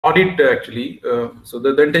audit actually. So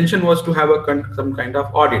the intention was to have some kind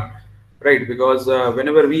of audit, right? Because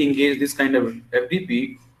whenever we engage this kind of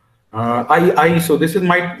FDP, so this is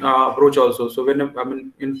my approach also. So when I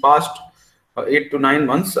mean in past 8 to 9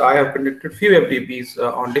 months, I have conducted few FDPs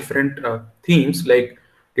on different themes like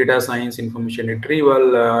data science, information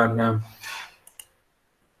retrieval, and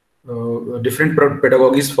different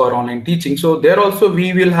pedagogies for online teaching. So there also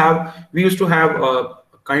we used to have a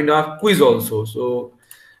kind of quiz also. So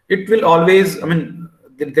it will always, I mean,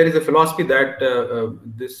 there is a philosophy that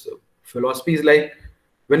this philosophy is like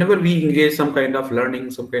whenever we engage some kind of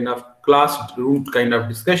learning, some kind of classroom kind of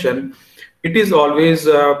discussion, it is always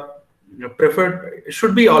preferred, it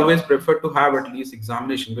should be always preferred to have at least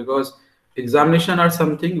examination, because examination are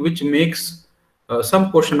something which makes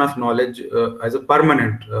some portion of knowledge as a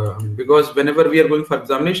permanent, because whenever we are going for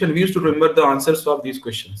examination, we used to remember the answers of these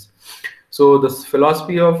questions. So the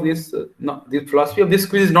philosophy of this the philosophy of this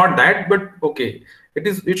quiz is not that, but okay,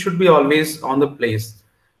 it should be always on the place.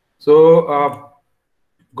 So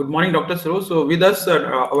good morning, Dr. Saroj. So with us,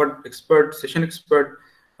 our session expert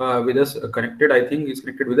with us connected, I think he's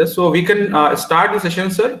connected with us. So we can start the session,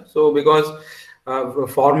 sir. So because although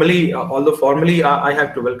formally I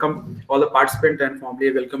have to welcome all the participants and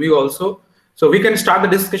formally welcome you also. So we can start the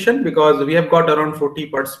discussion because we have got around 40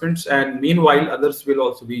 participants, and meanwhile others will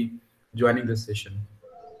also be joining this session.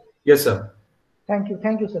 Yes, sir. Thank you,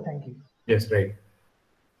 sir. Thank you. Yes, right.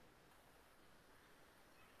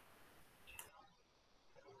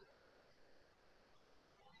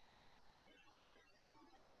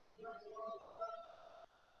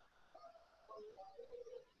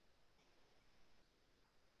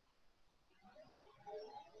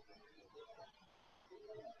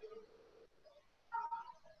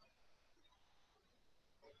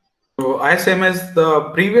 So I same as the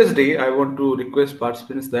previous day, I want to request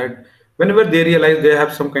participants that whenever they realize they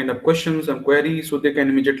have some kind of questions and queries, so they can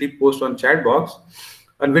immediately post on chat box,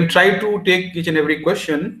 and we'll try to take each and every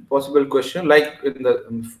possible question, like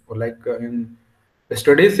in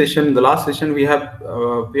yesterday's session, the last session, we have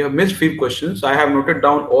missed few questions. I have noted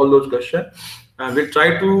down all those questions, and we'll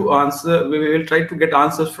try to answer. We will try to get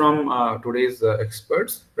answers from today's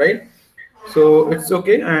experts, right? So it's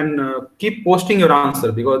okay, and keep posting your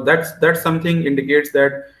answer, because that's something indicates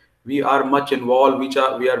that we are much involved,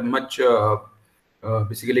 we are much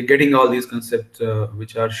basically getting all these concepts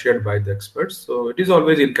which are shared by the experts. So it is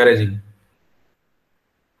always encouraging.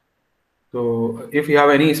 So if you have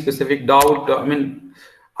any specific doubt, I mean,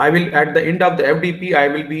 I will at the end of the FDP, I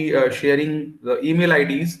will be sharing the email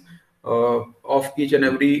IDs of each and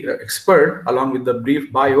every expert along with the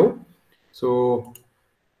brief bio. So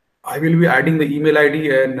I will be adding the email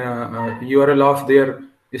ID and URL of their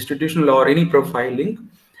institutional or any profile link.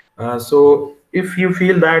 So if you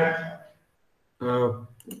feel that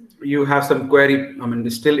you have some query, I mean,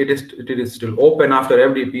 it is still open after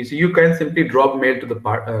FDP, so you can simply drop mail to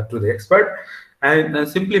the expert and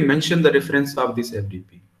simply mention the reference of this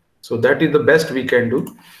FDP. So that is the best we can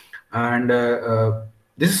do, and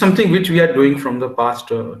this is something which we are doing from the past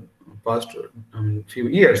few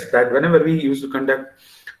years. That whenever we used to conduct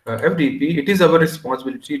FDP, it is our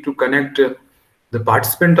responsibility to connect the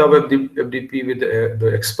participant of FDP with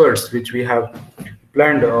the experts which we have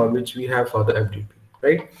planned or which we have for the FDP,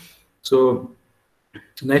 right? So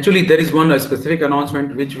naturally, there is one specific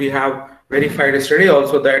announcement which we have verified yesterday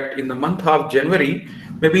also, that in the month of January,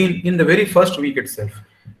 maybe in the very first week itself,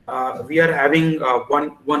 we are having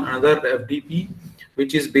one another FDP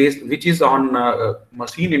which is on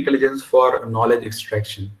machine intelligence for knowledge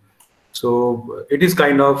extraction. So it is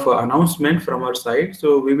kind of announcement from our side.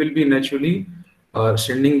 So we will be naturally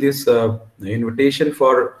sending this invitation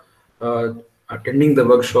for attending the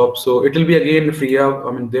workshop. So it will be again free of,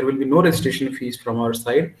 I mean, there will be no registration fees from our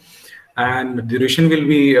side, and the duration will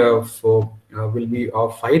be of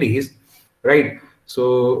 5 days, right?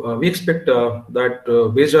 So we expect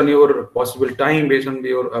that based on your possible time, based on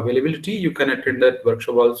your availability, you can attend that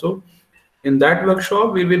workshop also. In that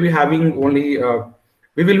workshop, we will be having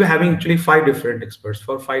actually 5 different experts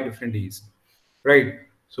for 5 different days, right?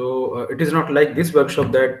 So it is not like this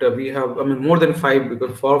workshop that we have, I mean, more than 5,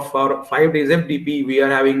 because for 5 days FDP, we are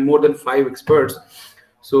having more than 5 experts.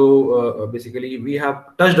 So basically, we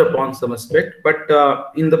have touched upon some aspect, but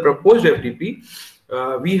in the proposed FDP,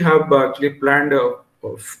 we have actually planned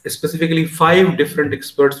specifically 5 different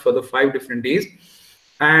experts for the 5 different days,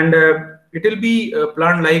 and it will be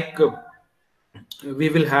planned like we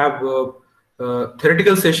will have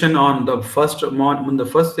theoretical session on the first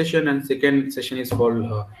session, and second session is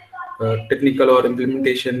for technical or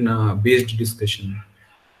implementation based discussion.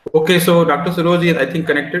 Okay, so Dr. Saroj is, I think,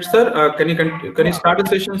 connected, sir. Can you Yeah, start the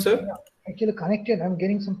session, sir? yeah. Actually connected. I'm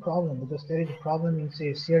getting some problem because there is a problem in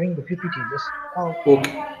say sharing the PPT. Just now,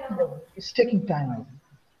 Okay. it's taking time. I think.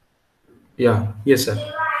 Yeah. Yes, sir.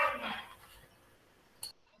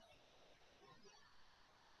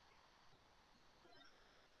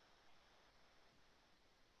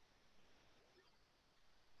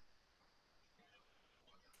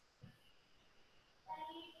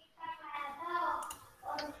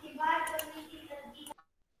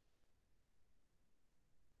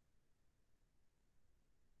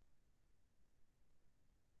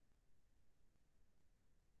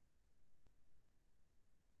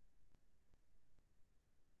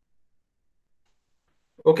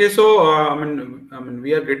 Okay, so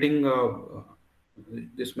we are getting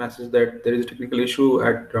this message that there is a technical issue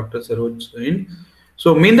at Dr. Saroj's end.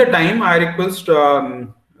 So, mean the time, I request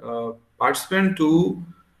participant to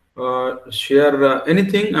share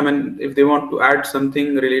anything. I mean, if they want to add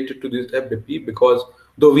something related to this FDP, because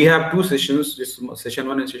though we have two sessions, this session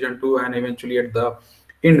one and session two, and eventually at the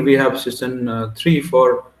end we have session three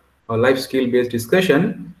for life skill based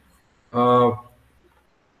discussion. Uh,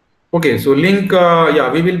 Okay, so link, yeah,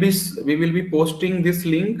 we will be posting this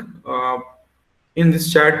link in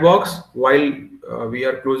this chat box while we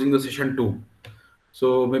are closing the session two.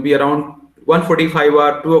 So maybe around 1:45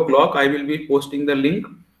 or 2 o'clock, I will be posting the link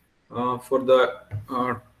for the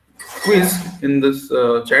uh, quiz in this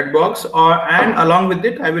chat box, and along with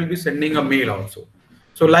it, I will be sending a mail also.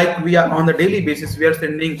 So like we are on the daily basis, we are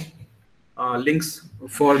sending links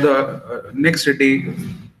for the next day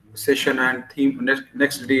session and theme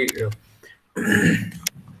next day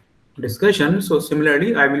discussion. So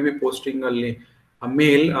similarly, I will be posting a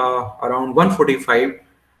mail around 1:45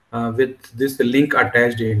 with this link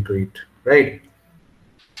attached into it, right?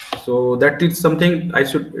 So that is something I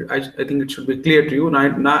think it should be clear to you.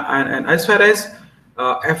 And as far as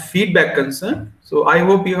a feedback concern, so I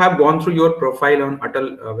hope you have gone through your profile on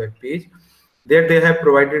Atal web page. There they have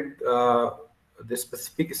provided the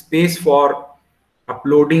specific space for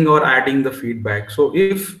uploading or adding the feedback. So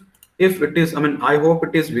if it is, I mean, I hope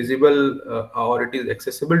it is visible or it is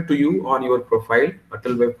accessible to you on your profile,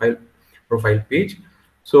 Atal web file profile page.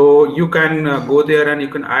 So you can go there and you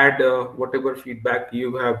can add whatever feedback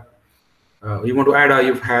you want to add or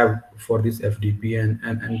you have for this FDP,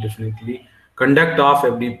 and definitely conduct of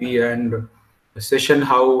FDP and the session,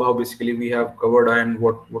 how basically we have covered and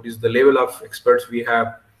what is the level of experts we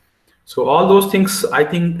have. So all those things, I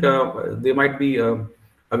think they might be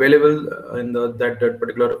available in that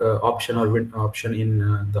particular option or option in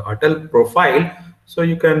the Atal profile. So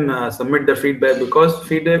you can submit the feedback, because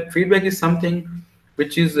feedback is something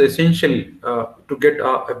which is essential to get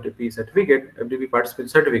a FDP certificate, FDP participant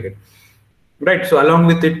certificate. Right. So along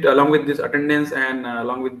with it, along with this attendance and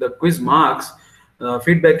along with the quiz marks,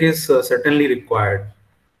 feedback is certainly required.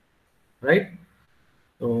 Right.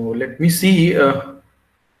 So let me see.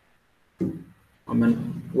 I mean,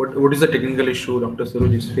 what is the technical issue Dr.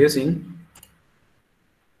 Saroj is facing?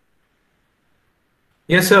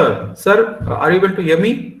 Yes, sir. Sir, are you able to hear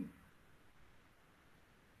me,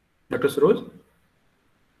 Dr. Saroj?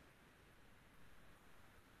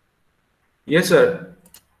 Yes, sir.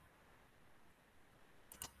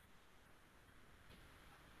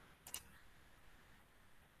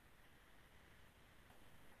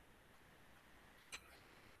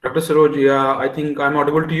 Dr. Saroj, yeah, I think I'm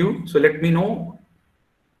audible to you. So let me know.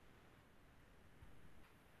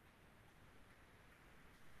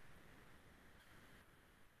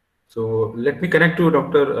 So let me connect to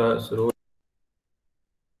Dr. Saroj.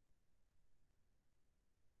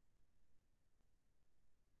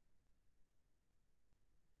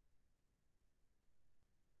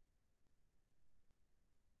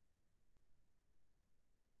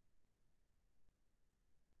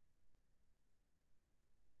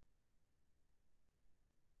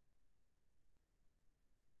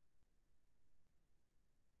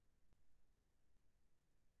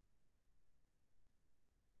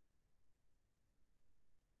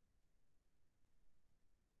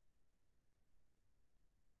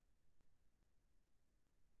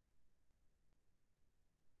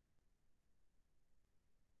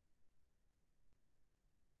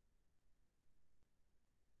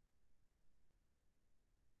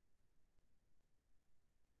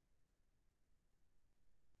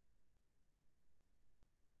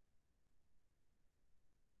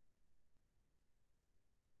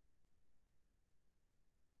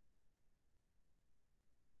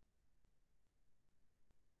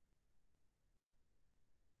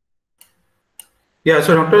 Yeah,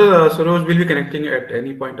 so Dr. Saroj will be connecting at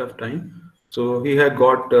any point of time. So he had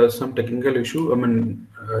got some technical issue. I mean,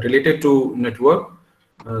 related to network.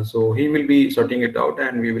 So he will be sorting it out,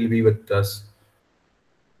 and we will be with us.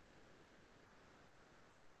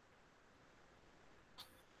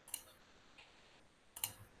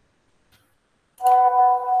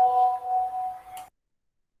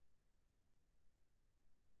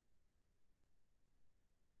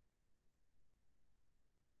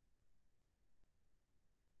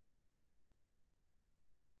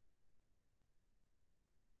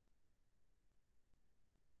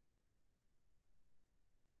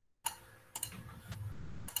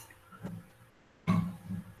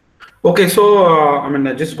 Okay, so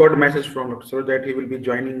I just got a message from Dr. Saroj that he will be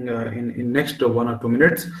joining in next 1 or 2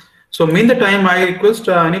 minutes. So, mean the time, I request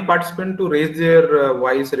any participant to raise their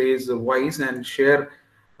raise a voice, and share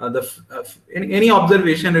any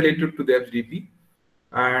observation related to the FDP,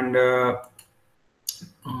 and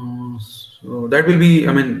so that will be,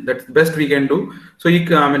 that's the best we can do. So you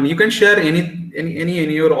can share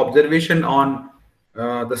any your observation on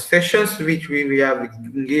the sessions which we have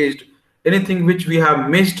engaged, anything which we have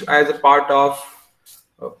missed as a part of,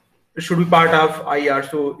 uh, should be part of IR.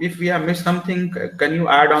 So if we have missed something, can you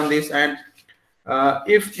add on this? And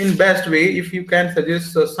if in best way, if you can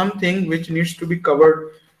suggest something which needs to be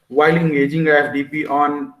covered while engaging FDP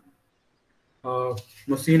on uh,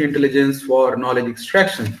 machine intelligence for knowledge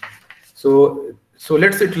extraction. So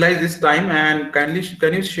let's utilize this time, and kindly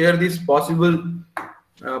can you share these possible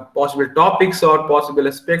topics or possible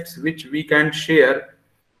aspects which we can share,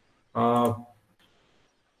 uh,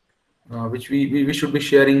 which we should be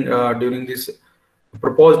sharing during this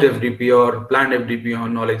proposed FDP or planned FDP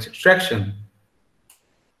on knowledge extraction.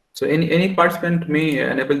 So any participant may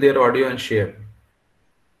enable their audio and share.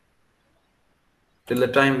 Till the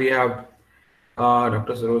time we have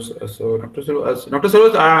Dr. Saroj. So Dr.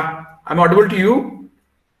 Saroj, I'm audible to you.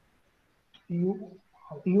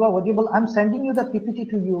 You are audible. I'm sending you the PPT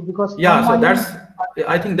to you because Yeah. So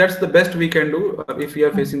I think that's the best we can do if we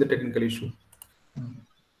are facing the technical issue.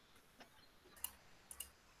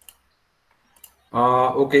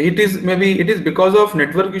 Okay. It is because of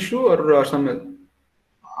network issue or some.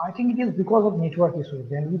 I think it is because of network issue.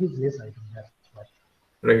 Bandwidth is less. I think that's why.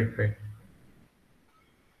 Right.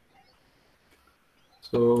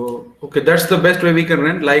 So okay, that's the best way we can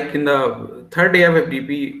run. Like in the third day of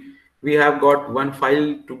FDP, we have got one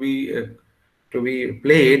file to be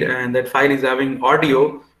played, and that file is having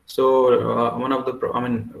audio. So one of the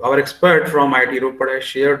our expert from IT Ropar has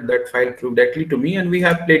shared that file directly to me, and we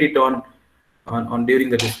have played it on during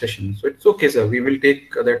the discussion. So it's okay, sir. We will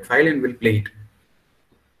take that file and we'll play it.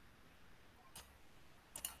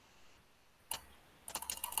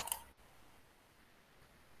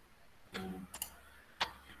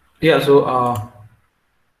 Yeah. So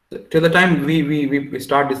till the time we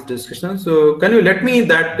start this discussion, so can you let me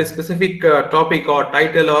that specific topic or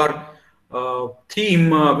title or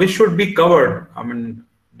theme which should be covered?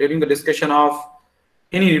 During the discussion of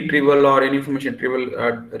any retrieval or any information retrieval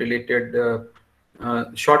related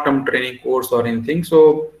short-term training course or anything.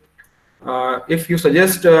 So if you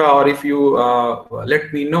suggest or if you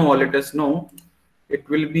let me know or let us know, it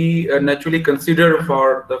will be naturally considered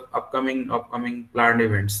for the upcoming planned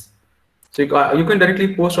events. So you can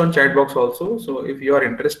directly post on chat box also. So if you are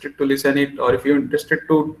interested to listen it, or if you're interested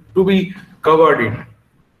to be covered it.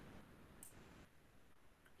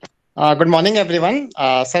 Good morning, everyone.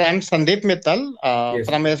 Sir, I'm Sandeep Mittal Yes.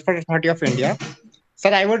 from Airport Authority of India.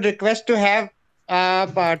 Sir, I would request to have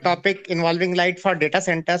a topic involving light for data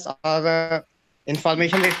centers or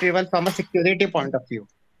information retrieval from a security point of view.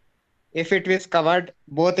 If it is covered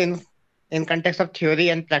both in context of theory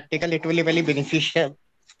and practical, it will be very beneficial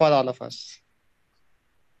for all of us.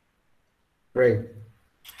 Right.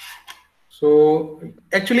 So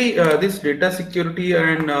actually, this data security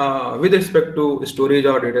and with respect to storage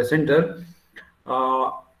or data center,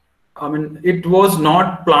 it was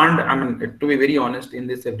not planned. To be very honest, in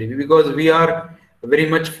this FDP, because we are very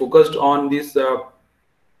much focused on this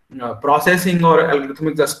processing or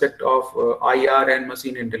algorithmic aspect of IR and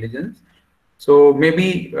machine intelligence. So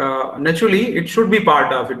maybe naturally it should be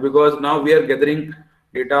part of it, because now we are gathering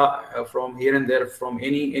data from here and there from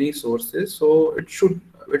any sources. So it should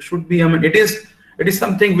be. It is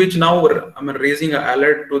something which now raising an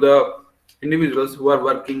alert to the individuals who are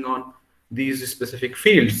working on these specific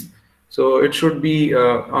fields. So it should be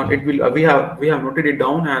we have noted it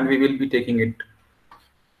down, and we will be taking it.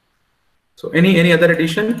 So any other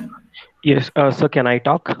addition? Yes, so can I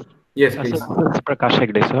talk? Yes, So please. this is Prakash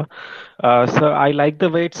Hegde, sir. So I like the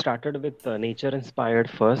way it started with nature inspired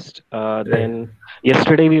first. Right. Then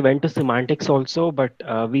yesterday we went to semantics also, but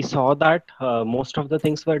we saw that most of the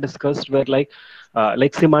things were discussed were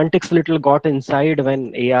like semantics little got inside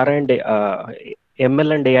when AR and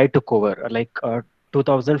ML and AI took over.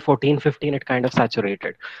 2014-15 it kind of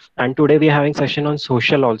saturated, and today we're having session on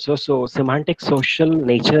social also. So semantics, social,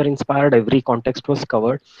 nature inspired, every context was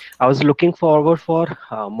covered. I was looking forward for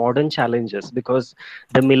modern challenges because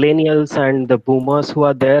the millennials and the boomers who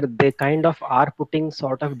are there, they kind of are putting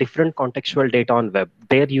sort of different contextual data on web.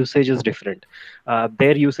 Their usage is different.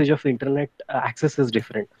 Their usage of internet access is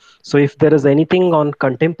different. So if there is anything on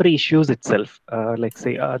contemporary issues itself, like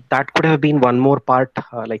say that could have been one more part.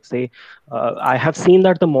 Like say, I have seen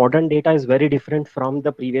that the modern data is very different from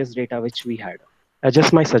the previous data which we had.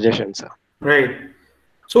 Just my suggestion, sir. Right.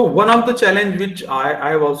 So one of the challenge which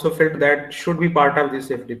I have also felt that should be part of this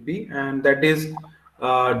FDP, and that is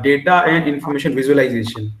data and information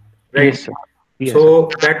visualization, Yes, right? sir. Yes, sir. So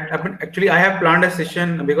that happened. Actually, I have planned a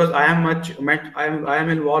session because I am I am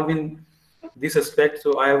involved in this aspect.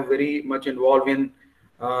 So I am very much involved in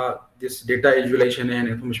this data visualization and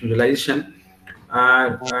information visualization,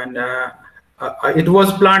 and it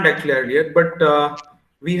was planned actually earlier, but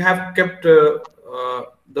we have kept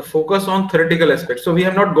the focus on theoretical aspects. So we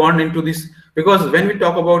have not gone into this because when we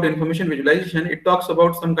talk about information visualization, it talks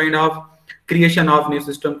about some kind of creation of new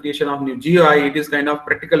system, creation of new GUI. It is kind of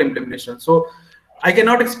practical implementation. So I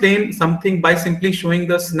cannot explain something by simply showing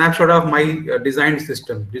the snapshot of my design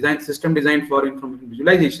designed for information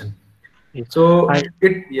visualization. Yes. I So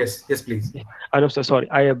it yes, yes, please. Yeah. I'm so sorry.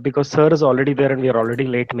 I because sir is already there and we are already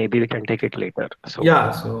late. Maybe we can take it later. So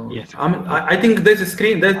Yeah, so yes, I think this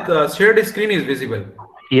screen, that shared screen is visible.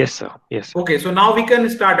 yes, sir. Yes, sir. Okay, so now we can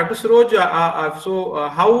start. Dr. Saroj,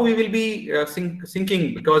 how we will be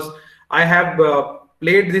syncing, because I have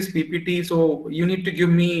played this PPT, so you need to give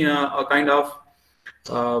me a kind of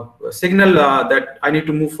signal that I need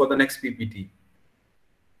to move for the next PPT.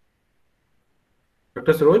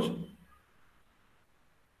 Dr. Saroj?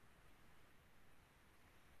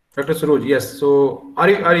 Dr. Saroj, yes. So are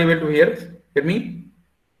you able to hear me?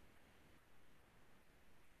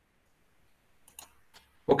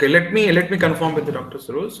 Okay, let me confirm with the Dr.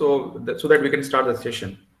 Saroj so that we can start the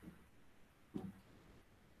session.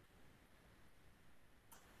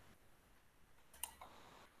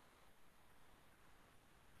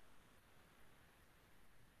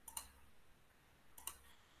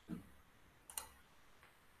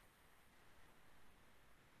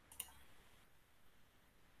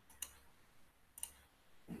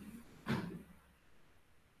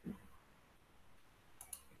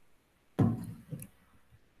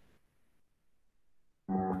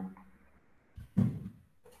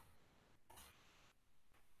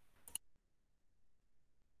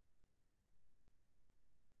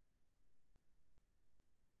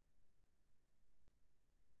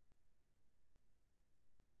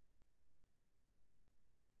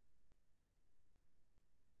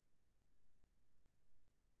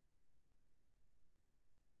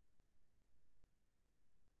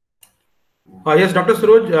 Yes, Dr.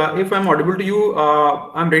 Saroj, if I'm audible to you,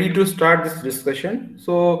 I'm ready to start this discussion.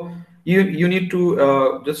 So you need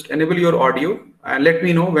to just enable your audio and let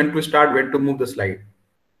me know when to start, when to move the slide.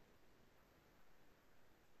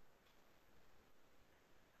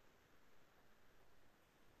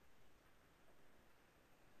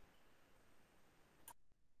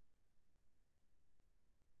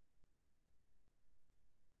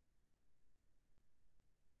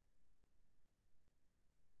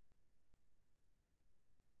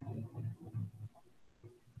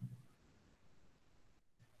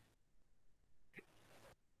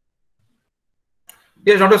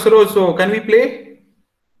 Yes, Dr. Saroj, so can we play?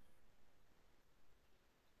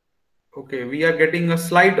 Okay, we are getting a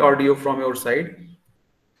slight audio from your side.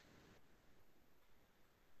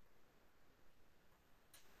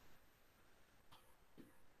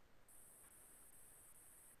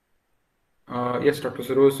 Yes, Dr.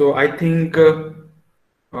 Saroj, so I think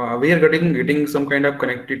we are getting some kind of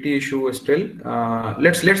connectivity issue still.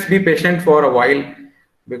 Let's be patient for a while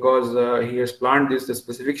because he has planned this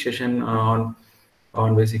specific session on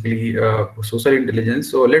basically social intelligence.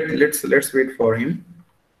 So let's wait for him.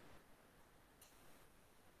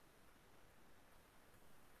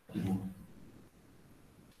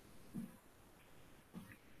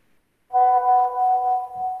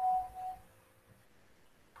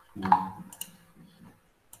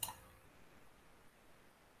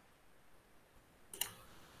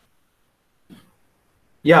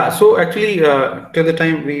 Yeah, so actually, till the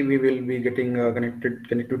time we will be getting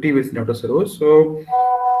connectivity with Dr. Saroj. So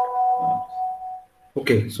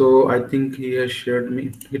Okay, so I think he has shared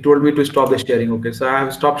me. He told me to stop the sharing. Okay, so I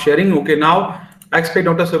have stopped sharing. Okay, now I expect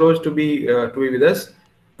Dr. Saroj to be with us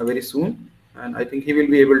very soon, and I think he will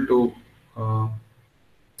be able to uh,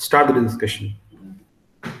 start the discussion.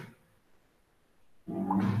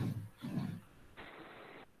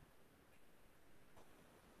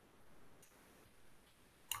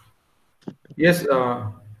 Yes,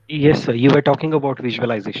 Yes, sir. You were talking about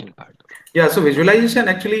visualization part. yeah. So visualization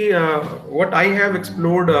actually, what I have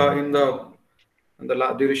explored in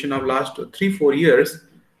the duration of last 3 4 years.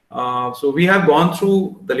 So we have gone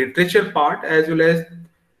through the literature part as well as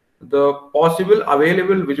the possible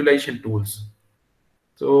available visualization tools.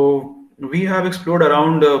 So we have explored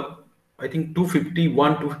around, I think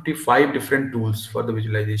 251, 255 different tools for the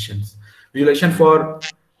visualizations. Visualization for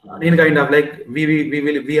any kind of like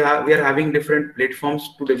we are having different platforms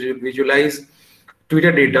to visualize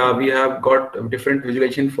Twitter data. We have got different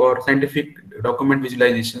visualization for scientific document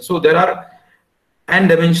visualization. So there are n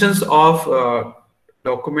dimensions of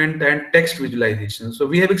document and text visualization. So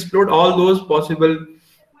we have explored all those possible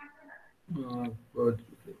uh, uh,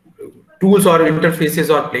 tools or interfaces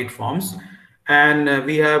or platforms, and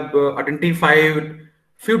we have identified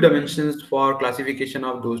few dimensions for classification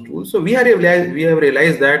of those tools. So we have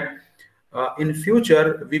realized that in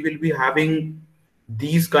future we will be having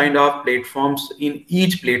these kind of platforms in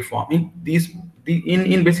each platform, in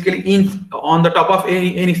in basically in on the top of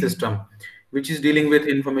any system which is dealing with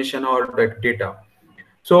information or data.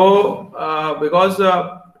 So because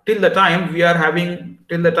till the time we are having,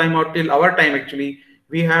 till the time or till our time actually,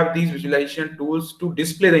 we have these visualization tools to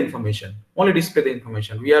display the information, only display the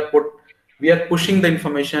information. We are pushing the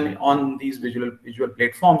information on these visual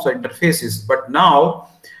platforms or interfaces. But now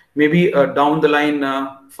maybe down the line,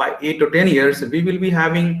 8 to 10 years, we will be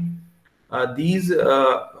having these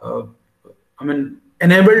I mean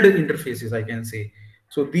enabled interfaces, I can say.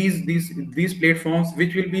 So these platforms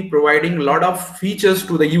which will be providing a lot of features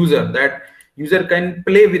to the user, that user can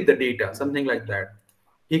play with the data, something like that.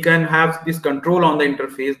 He can have this control on the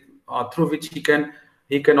interface through which he can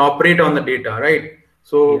operate on the data, right? Yes.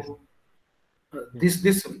 So Yes.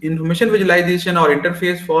 this information visualization or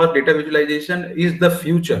interface for data visualization is the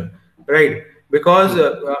future, right? Because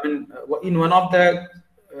Yes. I mean, in one of the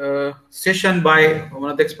session by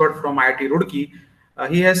one of the expert from IIT Roorkee,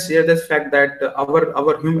 he has shared this fact that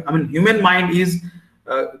human mind is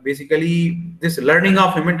basically this learning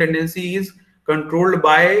of human tendency is controlled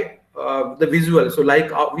by the visual. So like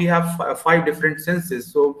we have five different senses.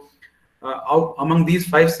 So out among these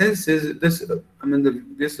five senses, this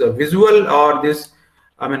this visual or this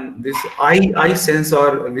this eye sense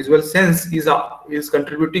or visual sense is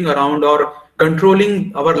contributing around or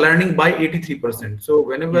controlling our learning by 83%. So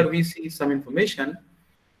whenever Yes. we see some information,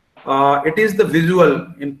 it is the visual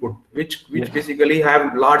input which Yes. basically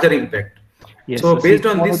have larger impact. Yes. So So based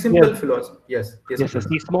on this seismology has, simple philosophy, yes, yes, so please.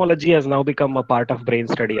 seismology has now become a part of brain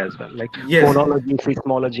study as well, like Yes, phonology,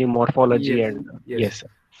 seismology, morphology, yes, and yes. yes, sir.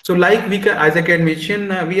 So, like we can, as I can mention,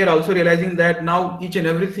 we are also realizing that now each and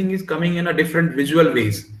everything is coming in a different visual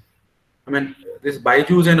ways. I mean, this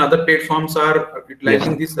Byju's and other platforms are Yes,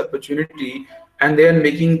 utilizing this opportunity, and they are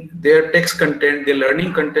making their text content, their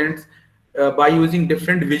learning contents by using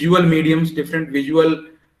different visual mediums, different visual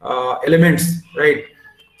elements, right?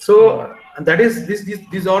 So mm, that is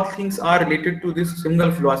these all things are related to this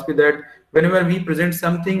single philosophy, that whenever we present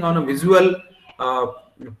something on a visual uh,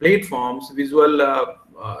 platforms, visual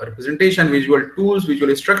representation, visual tools,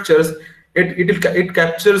 visual structures, it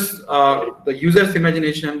captures the user's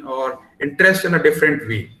imagination or interest in a different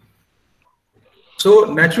way. So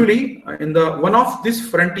naturally, in the one of this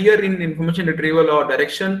frontier in information retrieval or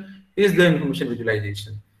direction is the information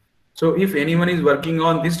visualization. So if anyone is working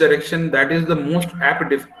on this direction, that is the most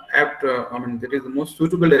that is the most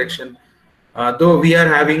suitable direction. Though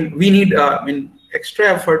we need extra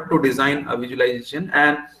effort to design a visualization,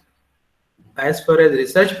 and as far as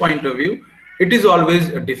research point of view, it is always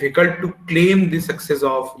difficult to claim the success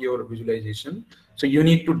of your visualization. So you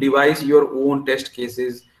need to devise your own test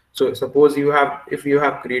cases. So suppose if you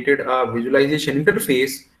have created a visualization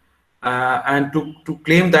interface, and to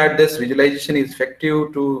claim that this visualization is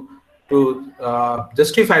effective, to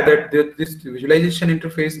justify that this visualization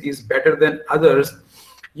interface is better than others,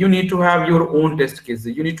 you need to have your own test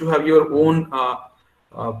cases. You need to have your own uh,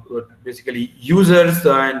 basically users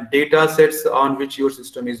and data sets on which your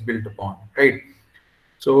system is built upon, right?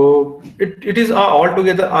 So it is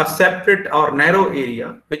altogether a separate or narrow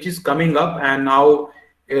area which is coming up, and now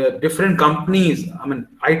different companies,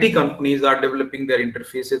 IT companies, are developing their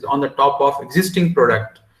interfaces on the top of existing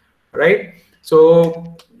product, right?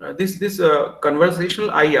 So this conversational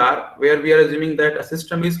IR, where we are assuming that a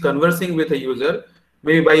system is conversing with a user,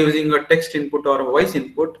 maybe by using a text input or a voice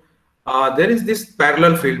input, there is this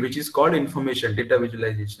parallel field which is called information data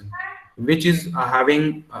visualization, which is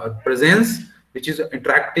having presence, which is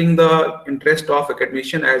attracting the interest of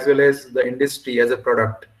academician as well as the industry as a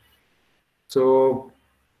product. So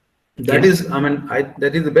that Yes. is, I mean,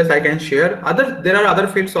 that is the best I can share. There are other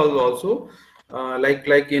fields also,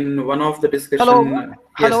 like in one of the Hello, discussion.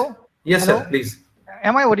 Yes, hello, yes, sir, hello. please.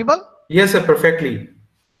 Am I audible? Yes, sir, perfectly.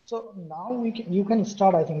 So now you can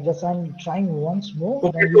start. I think just I'm trying once more.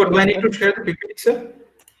 Okay, Then you so can do I need tell to me. share the PPT, sir?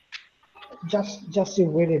 Just you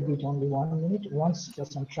wait a bit, only 1 minute. Once,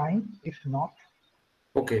 just I'm trying. If not,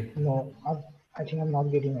 Okay. no. I think I'm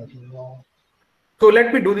not getting it. No. So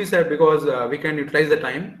let me do this, sir, because we can utilize the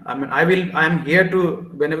time. I mean, I am here to,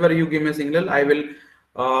 whenever you give me a signal, I will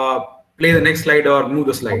uh, play the next slide or move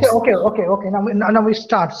the Okay, slides. okay, okay, okay. Now we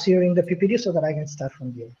start sharing the PPT so that I can start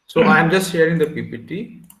from there. So I am just sharing the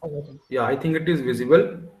PPT. Okay. Yeah, I think it is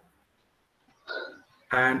visible.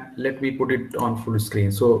 And let me put it on full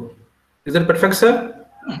screen. So is that perfect, sir?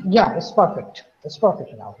 Yeah, it's perfect. It's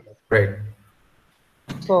perfect now. Right.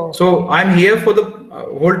 So So I'm here for the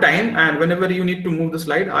whole time, and whenever you need to move the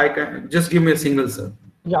slide, I can just give me a signal, sir.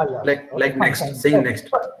 yeah, yeah. Okay, Like fine, next, fine. saying next.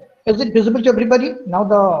 Is it visible to everybody now?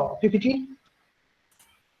 The PPT.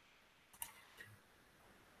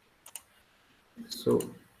 So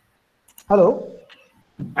Hello.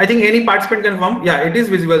 I think any participant can come. Yeah, it is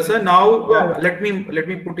visible, sir. Now Yeah, yeah. let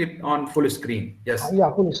me put it on full screen. Yes. Yeah,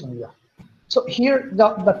 police one, yeah. So here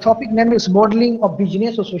the topic name is modeling of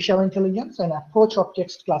business or social intelligence and approach of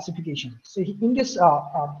text classification. So in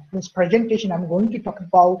this presentation, I'm going to talk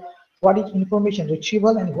about what is information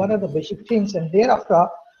retrieval and what are the basic things, and thereafter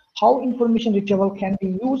how information retrieval can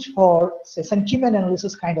be used for say sentiment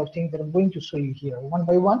analysis kind of thing that I'm going to show you here one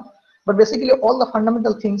by one. But basically all the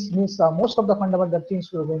fundamental things means most of the fundamental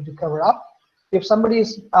things we're going to cover up. If somebody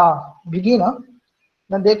is a beginner,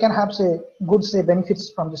 then they can have say good say benefits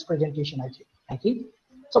from this presentation. I think.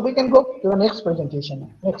 So we can go to the next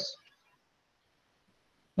presentation. Next.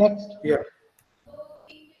 Yeah.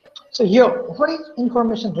 So here, what is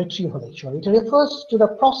information retrieval actually? It refers to the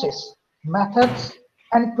process, methods,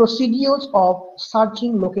 and procedures of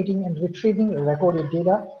searching, locating, and retrieving recorded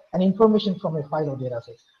data and information from a file or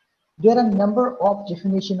dataset. There are a number of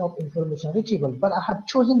definitions of information retrieval, but I have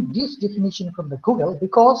chosen this definition from the Google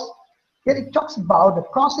because here it talks about the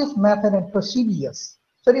process, method, and procedures.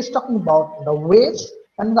 So it is talking about the ways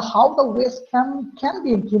and how the ways can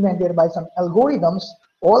be implemented by some algorithms.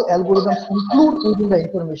 All algorithms include within the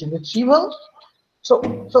information retrieval. So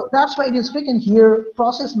that's why it is written here,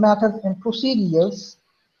 process, methods, and procedures.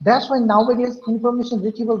 That's why nowadays information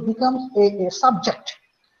retrieval becomes a subject.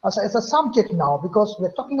 As a subject now, because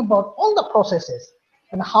we're talking about all the processes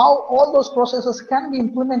and how all those processes can be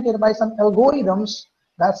implemented by some algorithms.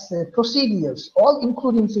 That's procedures, all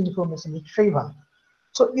including the information retrieval.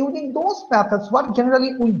 So using those methods, what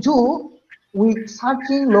generally we do, we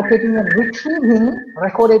searching, locating, and retrieving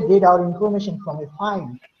recorded data or information from a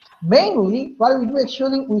file. Mainly, what we do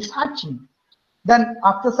actually, we searching. Then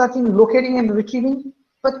after searching, locating, and retrieving.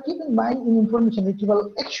 But keep in mind, in information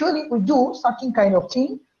retrieval, actually we do searching kind of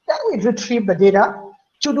thing. Then we retrieve the data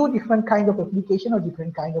to do different kind of application or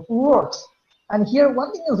different kind of works. And here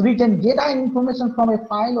one thing is written data and information from a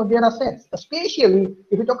file or data sets. Especially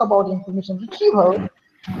if you talk about information retrieval,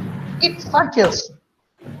 it searches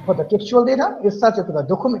for the textual data, it searches for the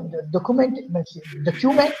document,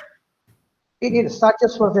 it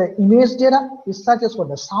searches for the image data, it searches for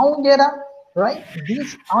the sound data, right?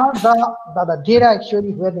 These are the data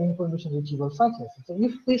actually where the information retrieval searches. So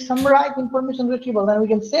if we summarize information retrieval, then we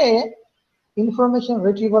can say information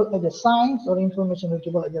retrieval as a science or information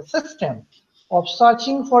retrieval as a system of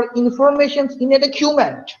searching for information in a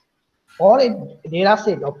document or a data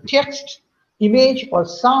set of text, image, or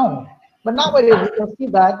sound. But nowadays we can see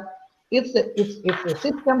that it's a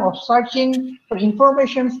system of searching for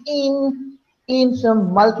information in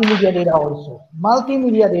some multimedia data also.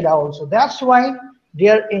 Multimedia data also. That's why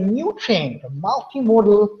there a new trend, a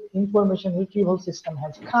multimodal information retrieval system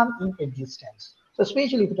has come in existence. So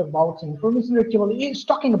especially if it's about information retrieval, it's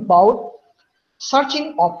talking about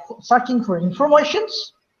searching for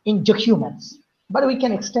informations in documents, but we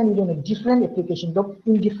can extend it in a different application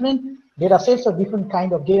in different data sets or different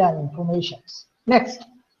kind of data and informations. Next,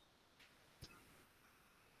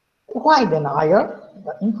 why then higher?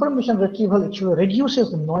 The information retrieval actually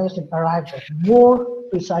reduces the noise and arrives at more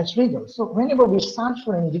precise results. So whenever we search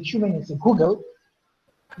for any document in Google,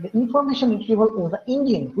 the information retrieval is the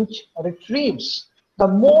engine which retrieves the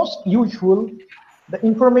most useful, the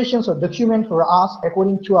information or document for us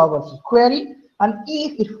according to our query, and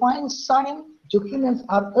if it finds certain documents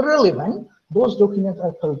are irrelevant, those documents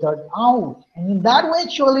are filtered out. And in that way,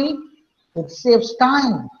 actually, it saves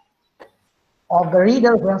time of the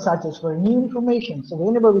reader when searches for new information. So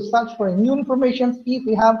whenever we search for new information, if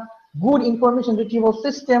we have good information retrieval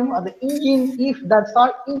system, or the engine, if that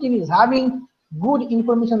search engine is having good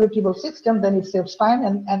information retrieval system, then it saves time,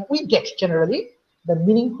 and we get generally the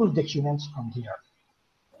meaningful documents from here.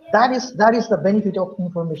 That is the benefit of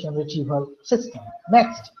information retrieval system.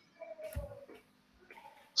 Next.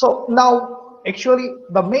 So now, actually,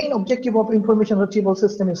 the main objective of information retrieval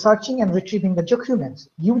system is searching and retrieving the documents.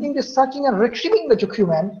 Using the searching and retrieving the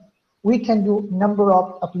document, we can do number of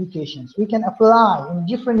applications. We can apply in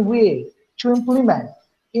different ways to implement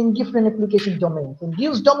in different application domains. And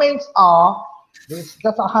these domains are,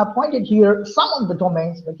 that I have pointed here, some of the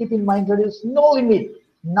domains, but keep in mind there is no limit.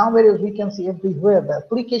 Nowadays we can see everywhere the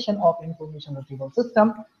application of information retrieval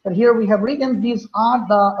system. But here we have written these are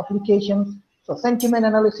the applications. So sentiment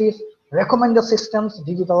analysis, recommender systems,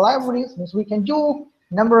 digital libraries, means we can do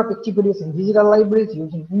number of activities in digital libraries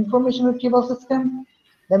using information retrieval system.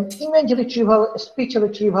 Then image retrieval, speech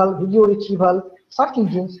retrieval, video retrieval, search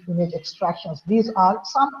engines, image extractions. These are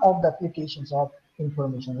some of the applications of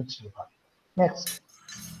information retrieval. Next.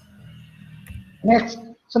 Next.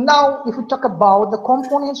 So now if we talk about the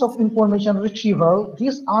components of information retrieval,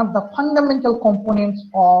 these are the fundamental components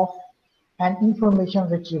of an information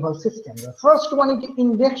retrieval system. The first one is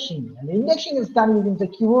indexing, and the indexing is done using the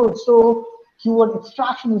keyword. So keyword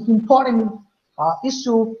extraction is important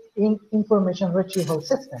issue in information retrieval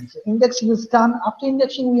systems. So indexing is done. After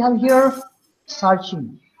indexing, we have here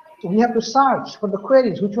searching. So we have to search for the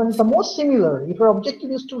queries, which one is the most similar. If our objective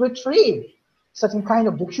is to retrieve certain kind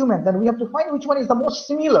of document, then we have to find which one is the most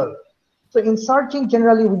similar. So in searching,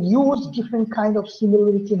 generally we use different kind of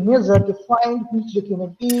similarity measure to find which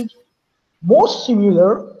document is most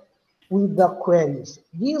similar with the queries.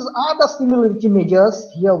 These are the similarity measures.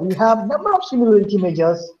 Here we have number of similarity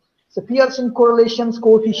measures. So Pearson correlations,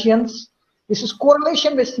 coefficients. This is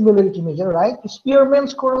correlation-based similarity measure, right?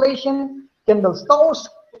 Spearman's correlation, Kendall-Stow's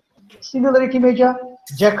similarity measure,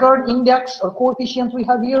 Jaccard index or coefficients we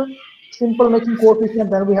have here, simple matching coefficient,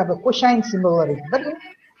 then we have a cosine similarity. But in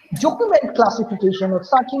document classification or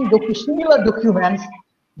searching similar documents,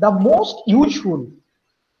 the most useful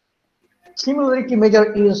similarity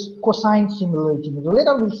measure is cosine similarity measure.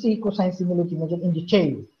 Later we'll see cosine similarity measure in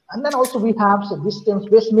detail. And then also we have some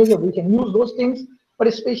distance-based measure. We can use those things, but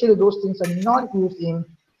especially those things are not used in,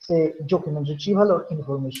 say, document retrieval or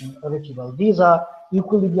information retrieval. These are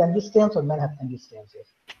Euclidean distance or Manhattan distances.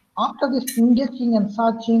 After this indexing and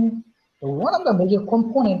searching, one of the major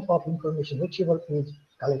components of information retrieval is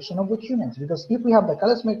collection of documents. Because if we have the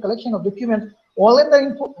collection of documents,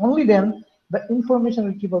 only then the information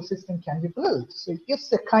retrieval system can be built. So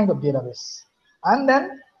it's a kind of database. And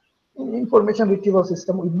then in information retrieval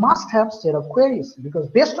system, we must have set of queries, because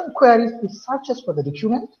based on queries, it searches for the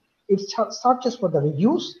document, it searches for the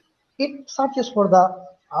reviews, it searches for the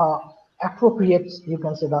appropriate, you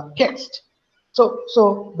can say, the text.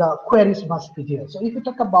 So the queries must be there. So if you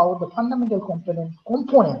talk about the fundamental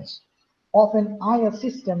components of an IR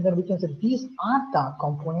system, then we can say these are the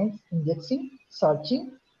components: indexing,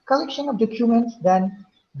 searching, collection of documents, then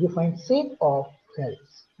define set of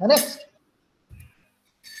queries. The next.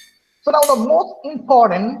 So now the most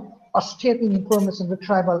important step in information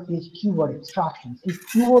retrieval is keyword extraction. If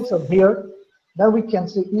keywords are there, then we can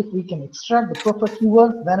say if we can extract the proper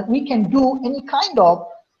keywords, then we can do any kind of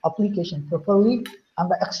application properly, and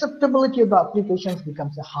the acceptability of the applications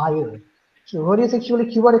becomes higher. So what is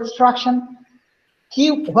actually keyword extraction?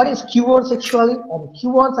 What is keywords actually?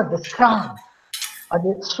 Keywords are described as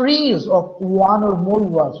a series of one or more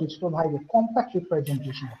words which provide a compact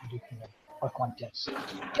representation of a document or context.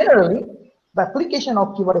 Generally, the application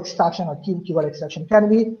of keyword extraction or keyword extraction can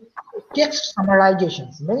be text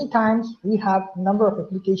summarizations. Many times we have a number of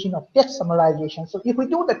application of text summarization. So if we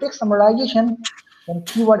do the text summarization, then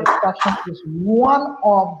keyword extraction is one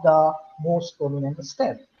of the most prominent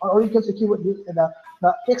steps. Or you can say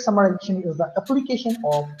the text summarization is the application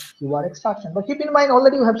of keyword extraction. But keep in mind,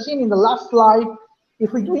 already you have seen in the last slide,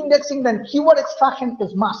 if we do indexing, then keyword extraction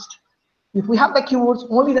is must. If we have the keywords,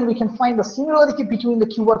 only then we can find the similarity between the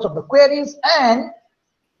keywords of the queries and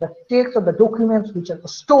the text of the documents which are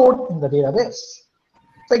stored in the database.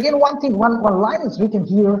 So again, one line is written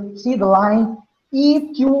here. See the line: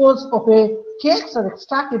 if keywords of a text are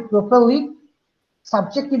extracted properly,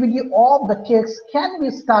 subjectivity of the text can be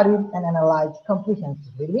studied and analyzed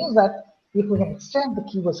comprehensively. It means that If we can extract the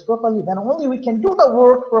keywords properly, then only we can do the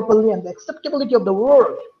work properly and the acceptability of the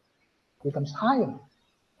work becomes higher.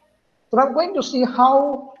 So I'm going to see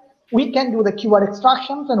how we can do the keyword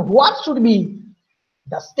extractions and what should be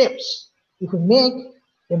the steps if we make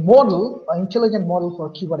a model, an intelligent model for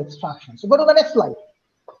keyword extraction. So go to the next slide.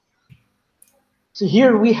 So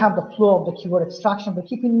here we have the flow of the keyword extraction, but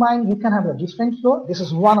keep in mind you can have a different flow. This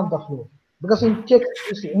is one of the flow. Because in text,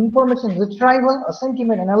 you see information retrieval or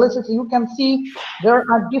sentiment analysis, you can see there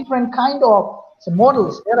are different kind of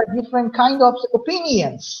models, there are different kind of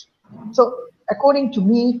opinions. So according to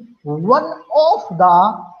me, one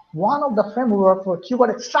of the framework for keyword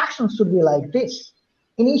extraction should be like this.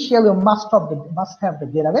 Initially, you must have the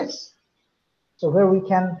database. So where we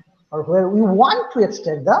can or where we want to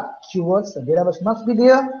extract the keywords, the database must be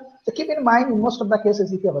there. So keep in mind, in most of the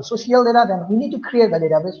cases, if you have a social data, then we need to create the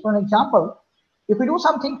database. For an example, if we do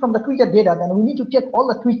something from the Twitter data, then we need to take all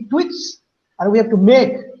the tweets and we have to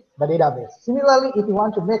make the database. Similarly, if you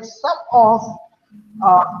want to make some of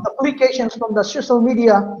the publications from the social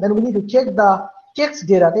media, then we need to take the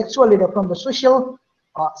textual data from the social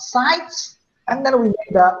sites, and then we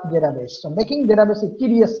make the database. So making database is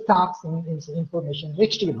tedious task in information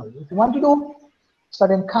retrieval. If you want to do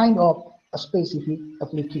certain kind of specific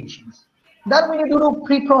applications, then we need to do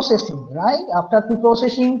pre-processing, right? After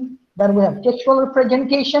pre-processing, then we have textual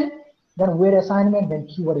representation, then word assignment, then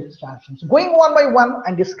keyword extraction. So going one by one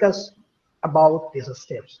and discuss about these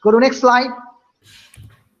steps. Go to next slide.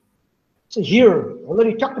 So here,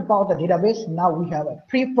 already talked about the database. Now we have a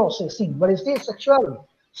pre-processing. What is this actually?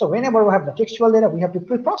 So whenever we have the textual data, we have to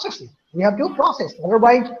pre-process it. We have to process,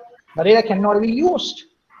 otherwise the data cannot be used.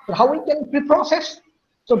 So how we can pre-process?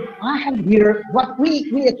 So I have here what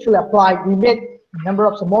we actually applied. We made a number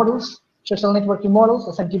of models, social networking models,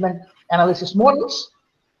 the sentiment analysis models,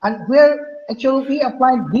 and where actually we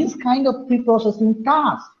applied these kind of pre-processing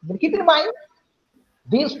tasks. But keep in mind,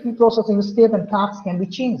 these pre-processing step and tasks can be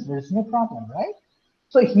changed. There is no problem, right?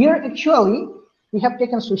 So here actually we have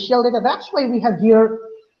taken social data. That's why we have here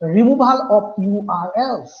removal of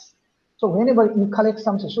URLs. So whenever you collect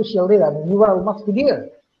some social data, the URL must be there.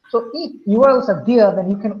 So if URLs are there, then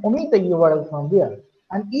you can omit the URL from there.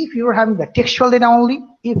 And if you're having the textual data only,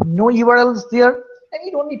 if no URL is there, then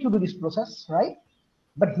you don't need to do this process, right?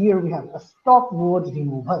 But here we have a stop word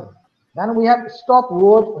removal. Then we have stop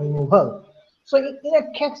word removal. So in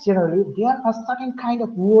a text generally, there are certain kind of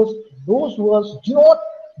words. Those words do not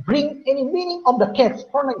bring any meaning of the text.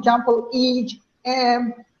 For an example, each,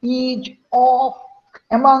 each, of,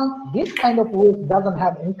 among. This kind of words doesn't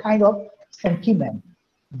have any kind of sentiment.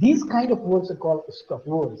 These kind of words are called stop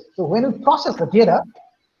words. So when we process the data,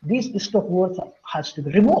 these stop words has to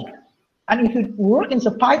be removed. And if you work in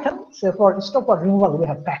Python, say for stop word removal, we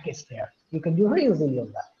have package there. You can do really easily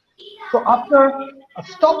on that. So after a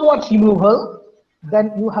stop word removal,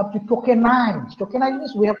 then you have to tokenize. Tokenize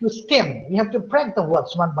means we have to stem. We have to break the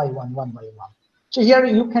words one by one, one by one. So here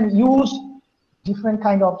you can use different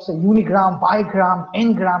kind of say unigram, bigram,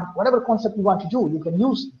 n-gram, whatever concept you want to do, you can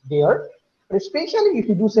use there. But especially if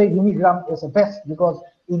you do say unigram is the best, because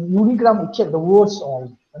in unigram we check the words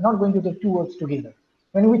all. We're not going to take two words together.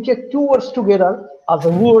 When we check two words together as a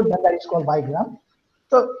word, then that is called bigram.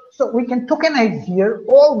 So we can tokenize here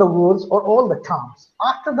all the words or all the terms.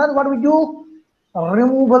 After that, what we do? A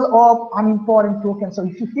removal of unimportant tokens. So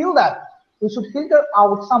if you feel that, you should filter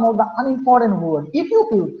out some of the unimportant words. If you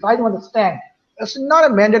feel, try to understand, it's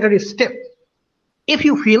not a mandatory step. If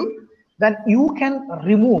you feel, then you can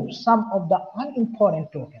remove some of the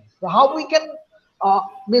unimportant tokens. So how we can,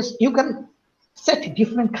 you can set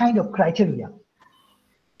different kind of criteria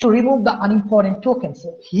to remove the unimportant tokens.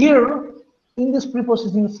 So here, in this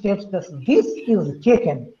pre-processing steps, this is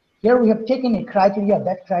taken. Here we have taken a criteria.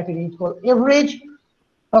 That criteria is called average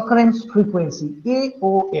occurrence frequency,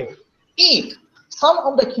 AOF. If some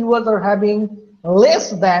of the keywords are having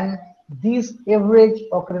less than this average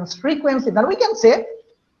occurrence frequency, then we can say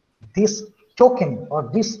this token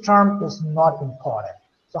or this term is not important.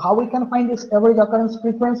 So how we can find this average occurrence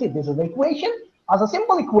frequency? This is the equation as a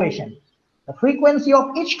simple equation. The frequency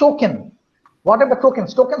of each token. What are the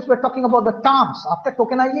tokens? Tokens, we're talking about the terms. After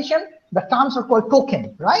tokenization, the terms are called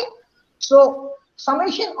token, right? So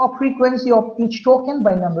summation of frequency of each token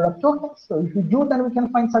by number of tokens. So if we do, then we can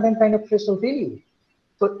find certain kind of threshold value.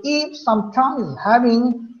 So if some term is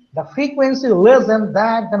having the frequency less than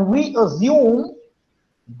that, then we assume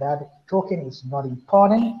that token is not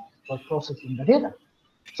important for processing the data.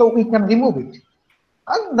 So we can remove it.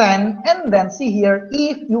 And then see here,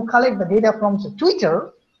 if you collect the data from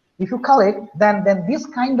Twitter, if you collect, then this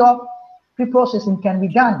kind of pre-processing can be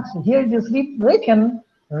done. So here it is written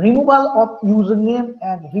removal of username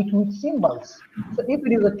and retweet symbols. So if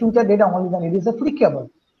it is a Twitter data only, then it is applicable.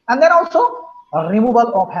 And then also a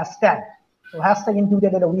removal of hashtag. So hashtag in Twitter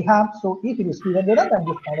data we have. So if it is Twitter data, then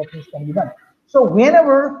this kind of things can be done. So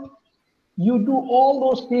whenever you do all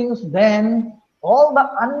those things, then all the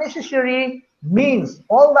unnecessary means,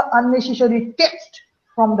 all the unnecessary text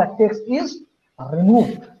from the text is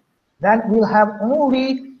removed. Then we'll have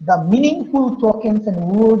only the meaningful tokens and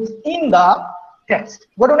words in the text.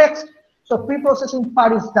 Go to next. So pre-processing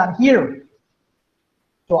part is done here.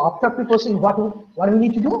 So after pre-processing, what do we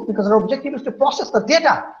need to do? Because our objective is to process the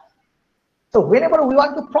data. So whenever we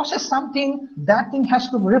want to process something, that thing has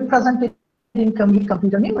to be represented in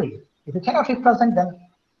computer memory. If you cannot represent, then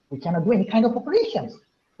we cannot do any kind of operations.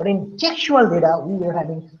 But in textual data, we are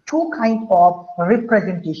having two kinds of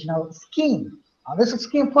representational scheme. This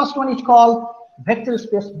scheme, first one is called vector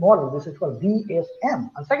space model. This is called VSM.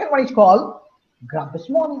 And second one is called graph-based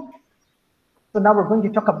model. So now we're going to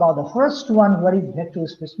talk about the first one, what is vector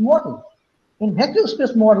space model. In vector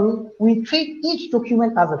space model, we treat each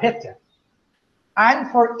document as a vector.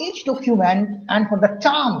 And for each document and for the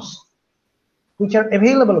terms which are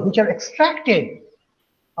available, which are extracted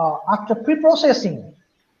after pre-processing,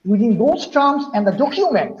 using those terms and the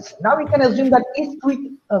documents, now we can assume that each tweet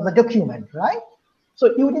is a document, right?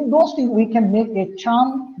 So using those things, we can make a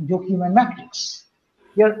term document matrix.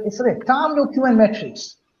 Here it's a term document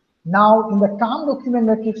matrix. Now in the term document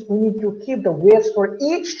matrix, we need to keep the weights for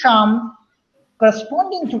each term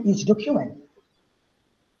corresponding to each document.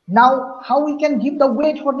 Now, how we can give the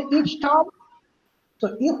weight for each term?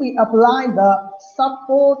 So if we apply the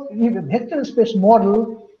support vector space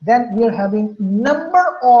model, then we are having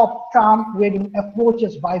number of term weighting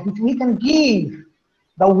approaches by which we can give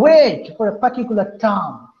the weight for a particular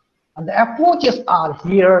term. And the approaches are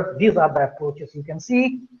here. These are the approaches. You can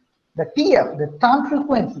see the TF, the term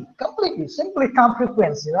frequency, completely, simply term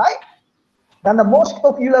frequency, right? Then the most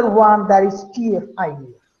popular one, that is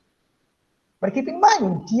TF-IDF. But keep in mind,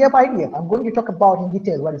 in TF-IDF, I'm going to talk about in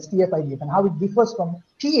detail what is TF-IDF and how it differs from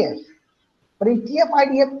TF. But in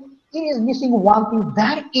TF-IDF, it is missing one thing,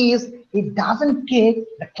 that is, it doesn't take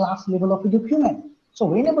the class level of a document. So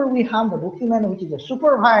whenever we have the document which is a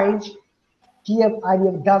supervised,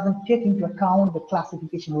 TF-IDF doesn't take into account the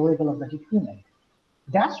classification level of the document.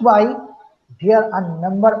 That's why there are a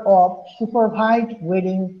number of supervised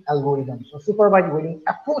weighting algorithms or supervised weighting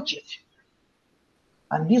approaches.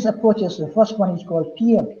 And these approaches, the first one is called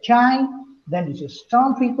TF-CHI, then this is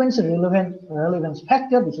term frequency relevance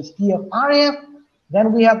factor, this is TF-RF,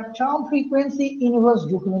 then we have term frequency inverse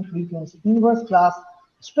document frequency inverse class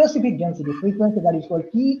specific density frequency, that is called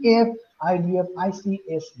TF-IDF,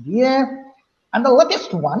 ICSDF, and the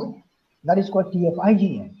latest one, that is called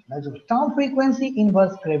TF-IGM, that is term frequency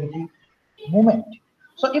inverse gravity moment.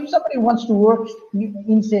 So if somebody wants to work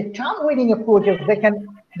in say term weighting approaches, they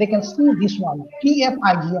can see this one,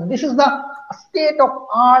 TF-IGM. This is the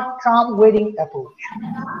state-of-art term weighting approach.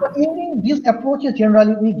 So using these approaches,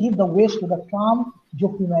 generally we give the weights to the term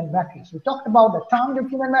document matrix. We talked about the term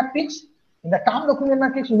document matrix. In the term document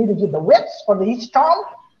matrix, we need to give the weights for each term.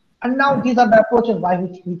 And now these are the approaches by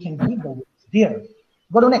which we can give the weights there.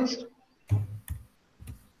 Go to next.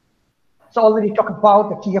 So already talked about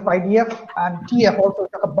the TF-IDF and TF also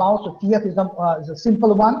talk about. So TF is a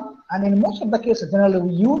simple one, and in most of the cases, generally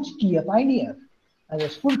we use TF-IDF. And the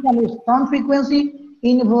full form is term frequency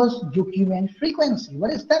inverse document frequency.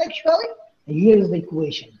 What is that actually? Here is the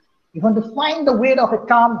equation. You want to find the weight of a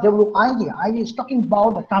term WID. I is talking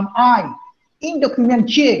about the term I in document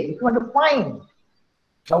J. If you want to find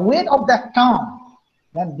the weight of that term,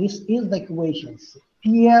 then this is the equation.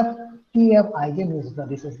 TF-IDF is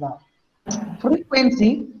this is the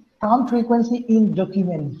frequency, term frequency in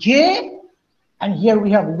document J, and here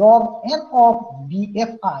we have log n of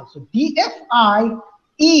DFI. So DFI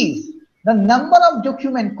is the number of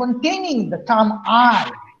documents containing the term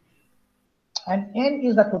I, and n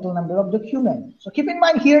is the total number of documents. So keep in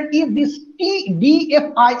mind here, if this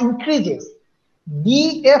DFI increases,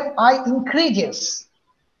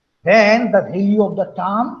 then the value of the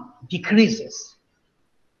term decreases.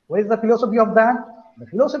 What is the philosophy of that? The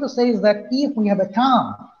philosophy says that if we have a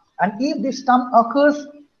term, and if this term occurs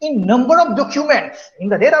in number of documents in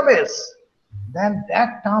the database, then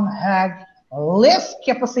that term has less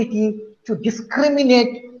capacity to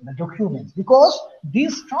discriminate the documents, because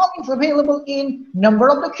this term is available in number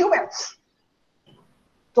of documents.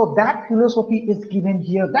 So that philosophy is given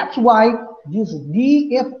here. That's why this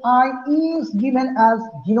DFI is given as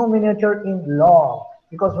denominator in log,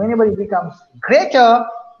 because whenever it becomes greater,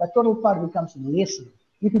 the total part becomes lesser.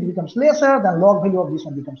 If it becomes lesser, then log value of this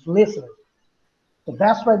one becomes lesser. So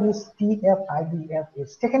that's why this TF-IDF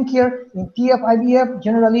is taken care. In TF-IDF,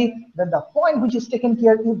 generally, the point which is taken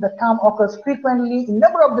care if the term occurs frequently in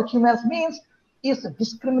number of documents means if the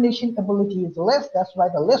discrimination ability is less, that's why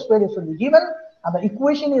the less weight should be given, and the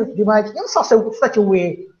equation is divided in such a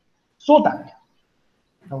way so that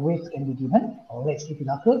the weights can be given less if it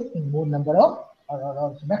occurs in more number of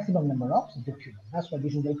or maximum number of documents. That's why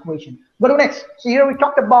this is the equation. Go to next. So here we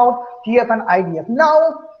talked about TF and IDF.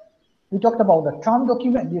 Now we talked about the term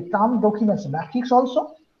document, the term documents matrix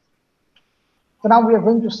also. So now we are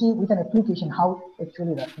going to see with an application how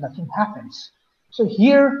actually the thing happens. So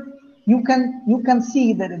here you can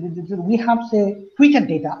see that we have say tweeted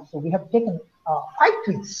data. So we have taken 5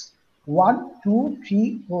 tweets, 1, 2,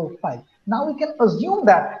 3, 4, 5. Now we can assume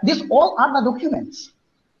that these all are the documents.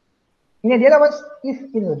 In a database, if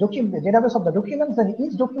it is a document, the database of the documents, then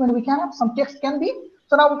each document we can have some text can be.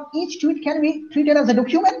 So now each tweet can be treated as a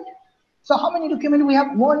document. So how many documents we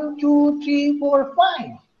have? 1, 2, 3, 4,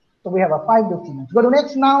 5. So we have 5 documents. Go to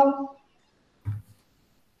next now.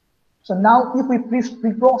 So now if we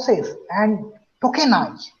pre-process and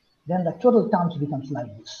tokenize, then the total terms becomes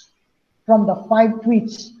like this. From the 5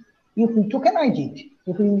 tweets, if we tokenize it,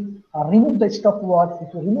 if we remove the stop words,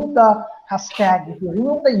 if we remove the hashtag, if we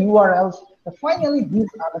remove the URLs, then finally these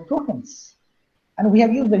are the tokens. And we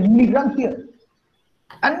have used the unigram here.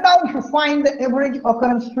 And now if you find the average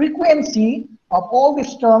occurrence frequency of all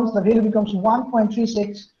these terms, the value becomes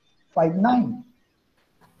 1.3659.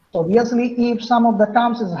 So obviously, if some of the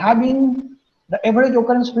terms is having the average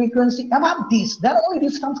occurrence frequency above this, then only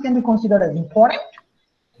these terms can be considered as important.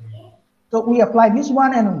 So we apply this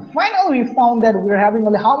one, and finally we found that we're having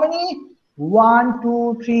only how many? 1,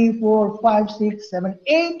 2, 3, 4, 5, 6, 7,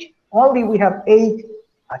 8. Already we have 8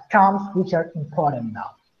 terms which are important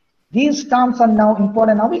now. These terms are now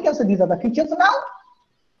important. Now we can say these are the features now.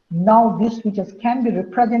 Now these features can be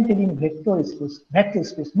represented in vector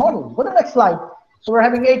space model. Go to the next slide. So we're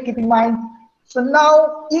having 8, keep in mind. So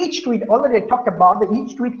now each tweet, already I talked about that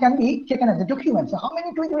each tweet can be taken as a document. So how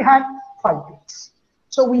many tweets we had? 5 tweets.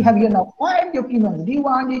 So we have here now 5 documents, D1,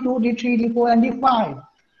 D2, D3, D4, and D5.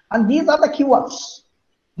 And these are the keywords.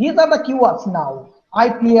 These are the keywords now.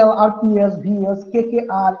 IPL, RPS, VS,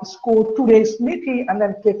 KKR, score, today's NIT, and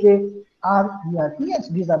then KKR, VRPS.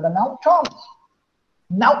 These are the now terms.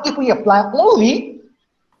 Now if we apply only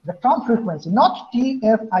the term frequency, not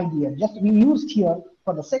TF-IDF, just we used here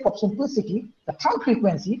for the sake of simplicity, the term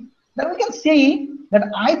frequency, then we can say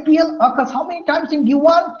that IPL occurs how many times in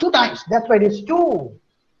D1? 2 times. That's why it is 2.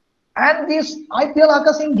 And this IPL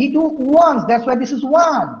occurs in D2 once. That's why this is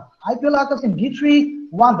 1. IPL occurs in D3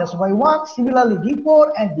 1. That's why 1. Similarly,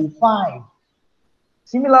 D4 and D5.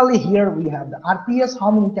 Similarly, here we have the RPS. How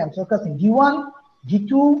many times occurs in D1,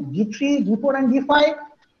 D2, D3, D4, and D5?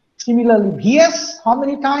 Similarly, VS. How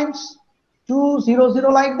many times? 2, 0, 0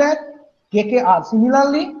 like that. KKR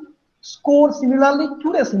similarly. Score similarly.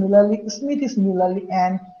 Today similarly. Smith similarly.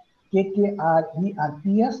 And KKR,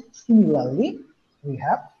 VRPS similarly. We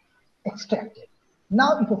have extracted.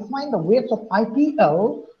 Now, if you find the weights of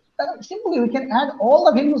IPL, then simply we can add all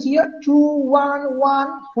the values here 2, 1,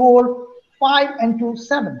 1, 4, 5, and 2,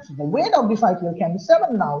 7. So the weight of this IPL can be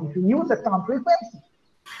 7 now if you use the term frequency.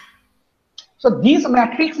 So this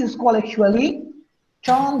matrix is called actually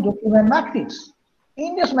term document matrix.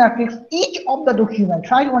 In this matrix, each of the document,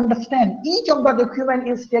 try to understand, each of the document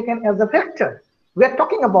is taken as a vector. We are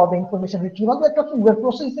talking about the information retrieval. We're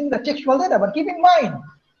processing the textual data, but keep in mind,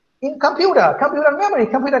 in computer memory,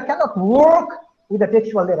 computer cannot work with the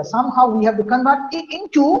textual data. Somehow we have to convert it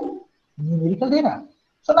into numerical data.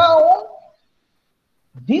 So now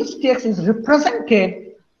this text is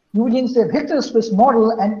represented using say vector space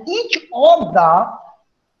model, and each of the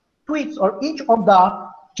tweets or each of the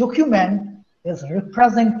document is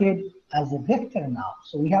represented as a vector now.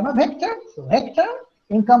 So we have a vector. So vector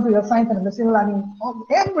in computer science and machine learning,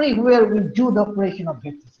 everywhere we do the operation of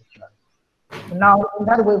vectors. Now, in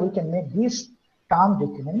that way, we can make this term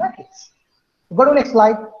document matrix. Go to next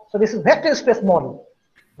slide. So this is vector space model.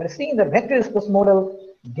 But seeing the vector space model,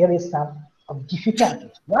 there is some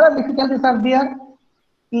difficulties. What are difficulties are there?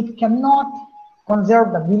 It cannot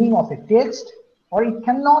conserve the meaning of a text, or it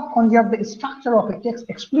cannot conserve the structure of a text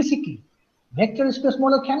explicitly. Vector space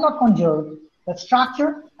model cannot conserve the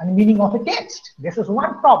structure and meaning of a text. This is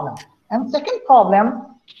one problem. And second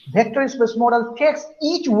problem, vector space model takes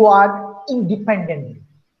each word independently.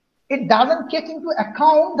 It doesn't take into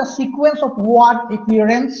account the sequence of word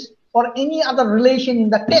appearance or any other relation in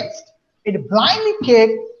the text. It blindly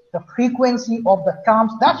takes the frequency of the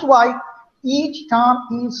terms. That's why each term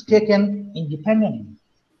is taken independently.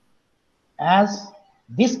 As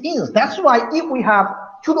That's why if we have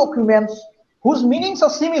two documents whose meanings are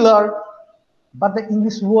similar, but the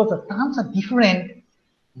English words or terms are different,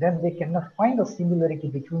 then they cannot find a similarity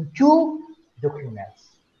between two documents.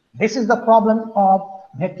 This is the problem of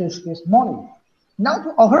vector space model. Now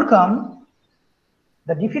to overcome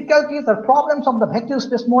the difficulties or problems of the vector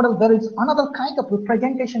space model, there is another kind of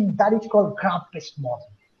representation that is called graph-based model.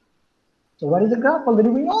 So what is a graph? Already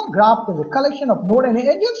we know graph is a collection of node and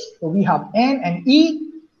edges. So we have N and E.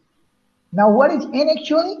 Now what is N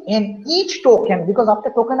actually? N each token, because after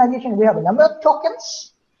tokenization we have a number of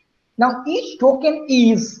tokens. Now each token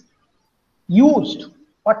is used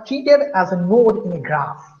or treated as a node in a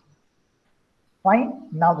graph. Fine.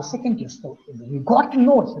 Now the second is, so we got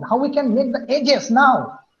nodes and how we can make the edges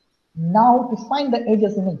now. Now to find the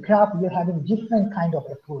edges in a graph, we are having different kind of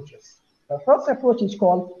approaches. The first approach is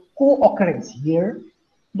called co-occurrence here.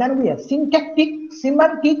 Then we have syntactic,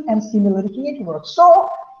 semantic, and similarity network. So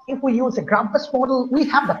if we use a graph-based model, we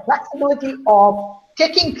have the flexibility of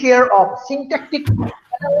taking care of syntactic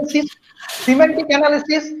analysis, semantic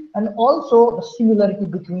analysis, and also the similarity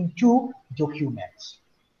between two documents.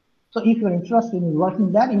 So if you're interested in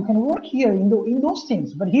working that, you can work here in those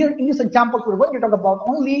things. But here in this example, we're going to talk about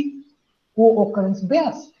only co-occurrence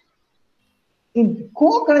based. In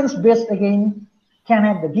co-occurrence based, again, can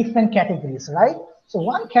have the different categories, right? So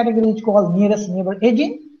one category is called nearest neighbor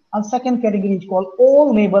edging, and second category is called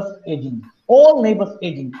all neighbors edging. All neighbors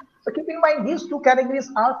edging. So keep in mind, these two categories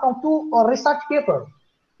are from two research papers.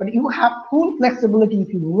 But you have full flexibility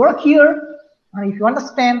if you work here, and if you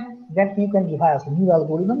understand, that you can devise a new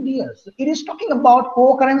algorithm here. So it is talking about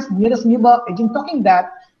co-occurrence, nearest neighbor edging, talking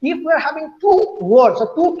that if we're having two words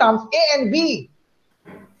or two terms, A and B,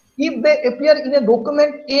 if they appear in a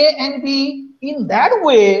document A and B, in that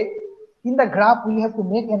way, in the graph, we have to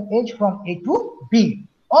make an edge from A to B.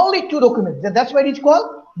 Only two documents. That's why it's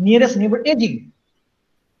called nearest neighbor edging.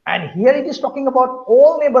 And here it is talking about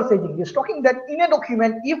all neighbors edging. It's talking that in a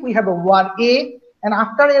document, if we have a word A, and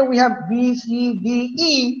after A we have B, C, D,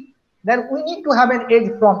 E, then we need to have an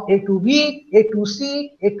edge from A to B, A to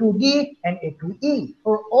C, A to D, and A to E.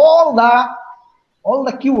 For all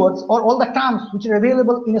the keywords or all the terms which are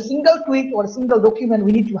available in a single tweet or a single document,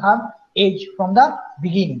 we need to have edge from the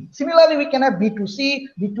beginning. Similarly, we can have B to C,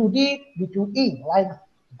 B to D, B to E. Like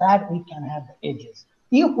that, we can have the edges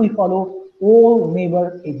if we follow all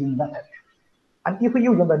neighbor edging method. And if we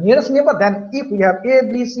use the nearest neighbor, then if we have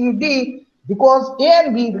A, B, C, D, because A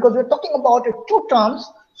and B, because we're talking about two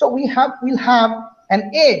terms, so we'll have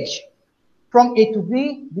an edge from A to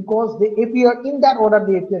B because they appear in that order,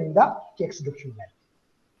 they appear in the text document.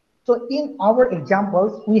 So in our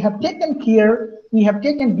examples, we have taken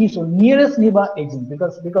this so nearest neighbor edging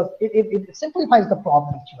because it simplifies the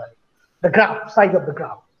problem actually, the graph, size of the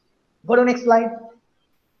graph. Go to next slide.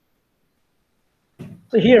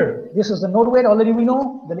 So here, this is the node weight. Already we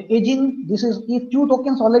know that the edging, this is if two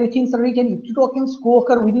tokens, already things are written, if two tokens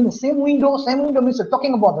co-occur within the same window means we're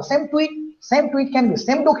talking about the same tweet can be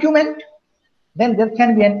same document, then there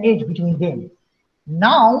can be an edge between them.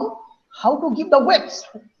 Now, how to give the weights?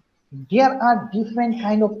 There are different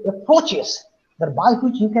kind of approaches that by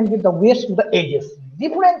which you can give the weights to the edges.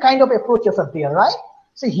 Different kind of approaches are there, right?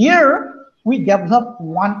 So here, we develop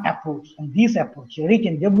one approach, and this approach here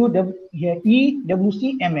written EWCMN.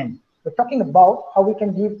 We're talking about how we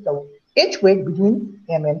can give the edge weight between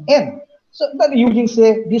M and N. So that using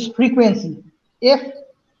say this frequency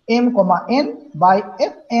Fm, N by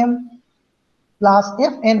Fm plus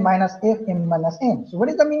Fn minus Fm minus N. So what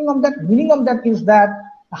is the meaning of that? Meaning of that is that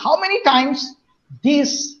how many times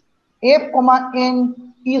this F,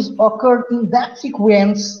 N is occurred in that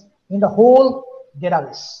sequence in the whole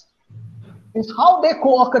database. Is how they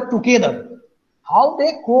co-occur together. How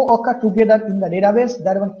they co-occur together in the database,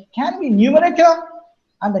 that one can be numerator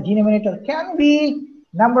and the denominator can be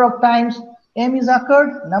number of times M is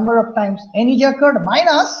occurred, number of times N is occurred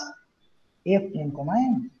minus Fn,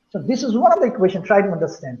 N. So this is one of the equations, try to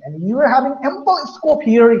understand. And you are having ample scope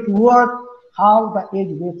here if you work how the edge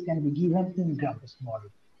weights can be given in graph-based model.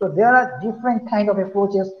 So there are different kind of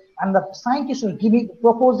approaches and the scientists are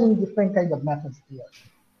proposing different kind of methods here.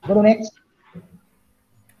 Go to next.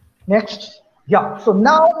 Next, yeah. So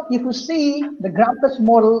now, if you see the graph-based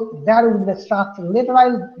model, that will be the structure. Later,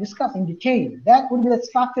 I'll discuss in detail. That will be the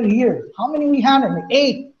structure here. How many we have?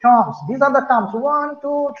 8 terms. These are the terms. 1,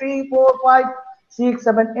 2, 3, 4, 5, 6,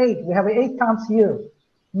 7, 8. We have 8 terms here.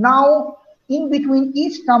 Now, in between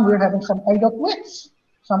each term, we're having some kind of weights.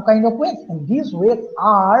 And these weights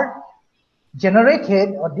are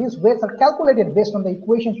generated, or these weights are calculated based on the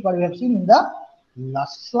equations what we have seen in the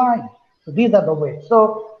last slide. So these are the weights.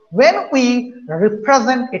 So when we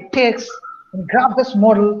represent a text in graph-based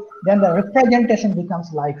model, then the representation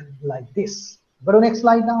becomes like this. Go to next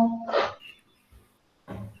slide now.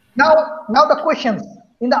 Now the questions.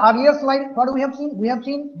 In the earlier slide, what we have seen? We have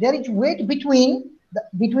seen there is weight between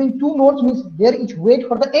two nodes, means there is weight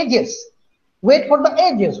for the edges. Wait for the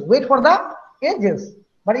edges. Wait for the edges.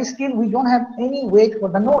 But still, we don't have any weight for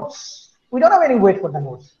the nodes. We don't have any weight for the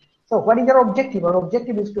nodes. So what is our objective? Our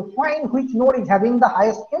objective is to find which node is having the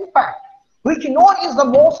highest impact. Which node is the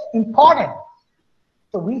most important?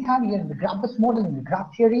 So we have here in the graph-based model, in the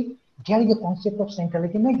graph theory, there is a concept of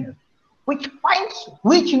centrality measure, which finds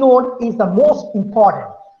which node is the most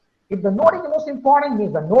important. If the node is the most important,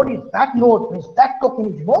 means the node is that node, means that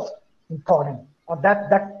token is most important, or that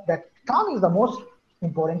term is the most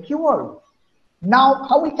important keyword. Now,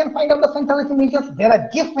 how we can find out the centrality measures? There are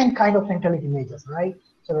different kind of centrality measures, right?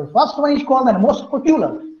 So the first one is called the most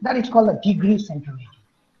popular, that is called the degree centrality.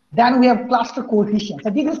 Then we have cluster coefficients.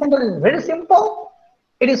 The degree centrality is very simple.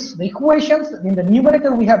 It is the equations. In the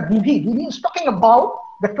numerator we have dv. dv is talking about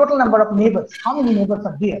the total number of neighbors. How many neighbors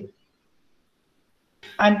are there?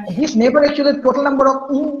 And this neighbor actually the total number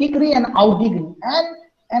of in degree and out degree.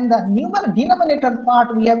 And the denominator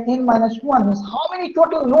part we have n minus 1 means how many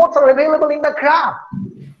total nodes are available in the graph?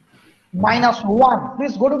 Minus 1.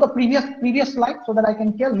 Please go to the previous slide so that I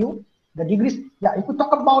can tell you the degrees. Yeah, if you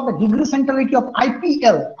talk about the degree centrality of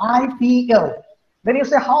IPL, then you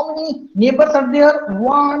say how many neighbors are there?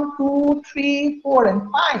 1, 2, 3, 4,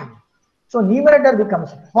 and 5. So numerator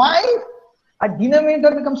becomes 5. A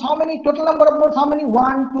denominator becomes how many? Total number of nodes, how many?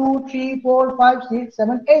 1, 2, 3, 4, 5, 6,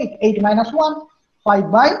 7, 8. 8 minus 1,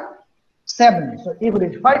 5 by 7. So if it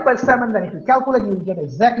is 5 by 7, then if you calculate, you will get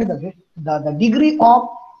exactly the degree of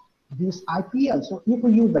this IPL. So if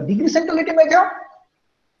we use the degree centrality measure,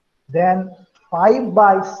 then 5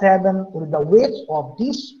 by 7 will be the weight of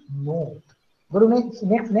this node. Go to next.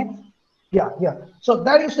 Yeah. So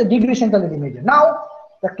that is the degree centrality measure. Now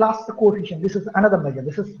the cluster coefficient. This is another measure.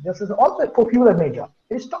 This is also a popular measure.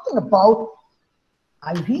 It is talking about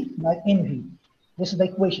IV by NV. This is the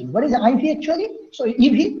equation. What is IV actually? So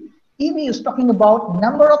EV is talking about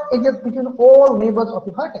number of edges between all neighbors of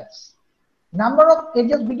the vertex. Number of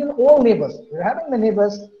edges between all neighbors. We're having the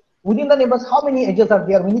neighbors. Within the neighbors, how many edges are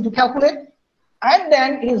there? We need to calculate. And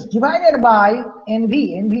then it is divided by NV.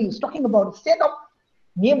 NV is talking about set of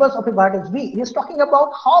neighbors of a vertex V. It is talking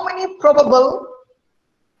about how many probable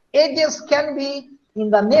edges can be in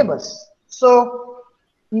the neighbors. So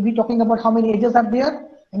EV talking about how many edges are there,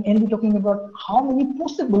 and NV talking about how many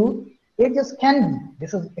possible edges can be.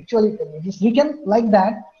 This is actually, it is written like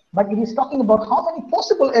that, but it is talking about how many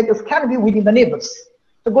possible edges can be within the neighbors.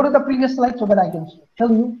 So go to the previous slide so that I can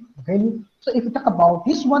tell you the value. So if you talk about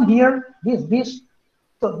this one here, this,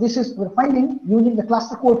 so this is we're finding using the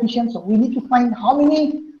cluster coefficient. So we need to find how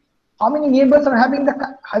many neighbors are having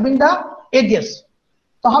the edges.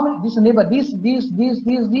 So how many this neighbor,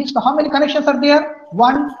 these. So how many connections are there?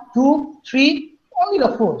 1, 2, 3, only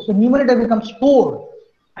the 4. So numerator becomes 4,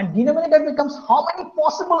 and denominator becomes how many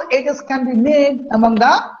possible edges can be made among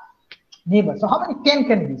the neighbors. So how many 10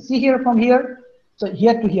 can be? See here from here. So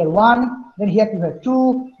here to here 1, then here to here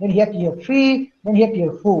 2, then here to here 3, then here to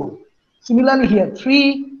here 4. Similarly here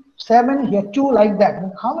 3, 7, here 2, like that.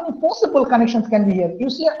 And how many possible connections can be here?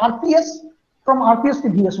 You see RPS, from RPS to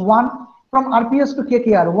VS 1, from RPS to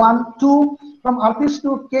KKR 1, 2, from RPS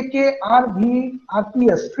to KKRV,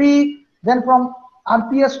 RPS 3, then from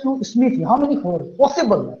RPS to Smithy. How many? 4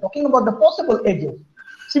 possible. Talking about the possible edges.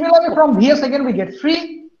 Similarly from VS again we get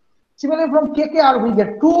 3. Similarly from KKR we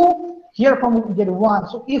get 2. Here from we get 1.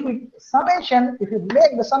 So if we make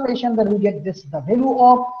the summation, then we get this. The value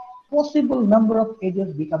of possible number of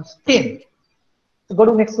edges becomes 10. So go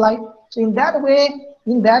to next slide. So in that way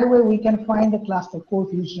we can find the cluster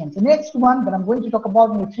coefficients. The next one that I'm going to talk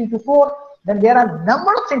about in 3 to 4. Then there are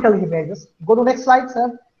number of centrality measures. Go to next slide,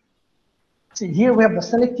 sir. See here we have the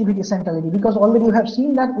selectivity centrality, because already you have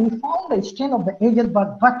seen that we found the extent of the edges,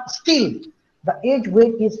 but still the edge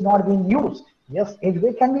weight is not being used. Yes, edge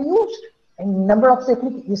weight can be used in number of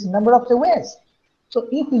the ways. So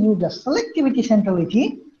if we use the selectivity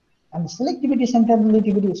centrality, and the selectivity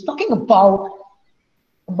centrality is talking about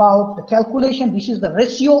the calculation. This is the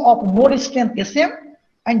ratio of node strength SM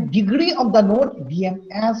and degree of the node VM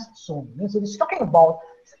as shown. Means it is talking about,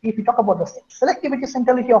 if you talk about the selectivity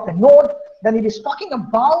centrality of a node, then it is talking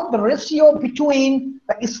about the ratio between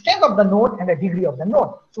the extent of the node and the degree of the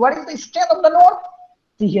node. So what is the extent of the node?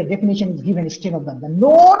 See here, definition is given extent of the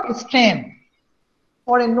node extent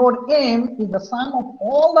for a node M is the sum of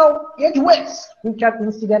all the edge weights which are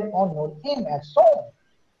incident on node M as shown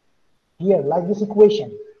here, like this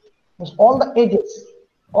equation. Means all the edges,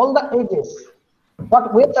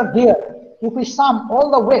 what weights are there. If we sum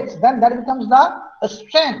all the weights, then that becomes the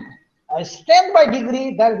strength. A strength by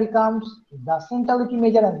degree, that becomes the centrality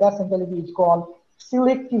measure, and that centrality is called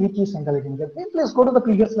selectivity centrality measure. Please go to the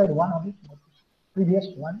previous slide one of it. Previous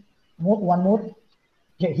one, one more.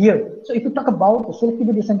 Here. So if you talk about the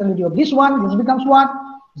selectivity centrality of this one, this becomes what?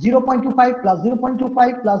 0.25 plus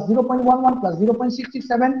 0.25 plus 0.11 plus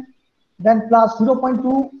 0.67, then plus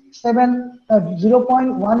 0.27,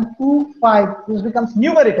 0.125. This becomes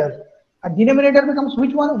numerator. A denominator becomes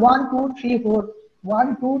which one? 1, 2, 3, 4.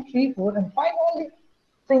 1, 2, 3, 4, and 5 only.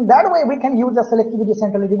 So in that way, we can use the selectivity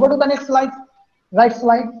centrality. Go to the next slide, right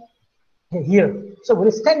slide. Here. So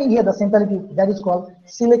we're standing here, the centrality, that is called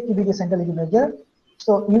selectivity centrality measure.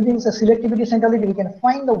 So using the selectivity centrality, we can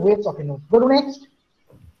find the weights of a node. Go to next.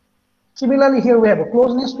 Similarly, here we have a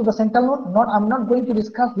closeness to the central node. I'm not going to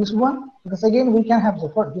discuss this one because again we can have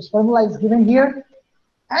this formula is given here,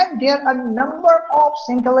 and there are a number of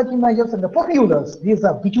centrality measures and the formulas. These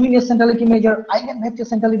are betweenness centrality measure, eigenvector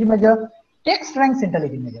centrality measure, text rank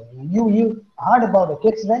centrality measure. You heard about the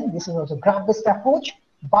text rank. This is also graph-based approach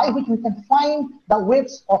by which we can find the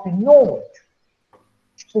weights of a node.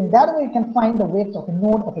 So in that way, you can find the weights of a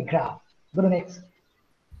node of a graph. Go to next.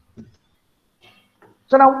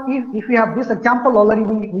 So now, if we have this example already,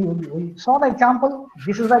 we saw the example.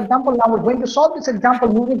 This is the example. Now we're going to solve this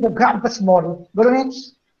example using the graph-based model. Go to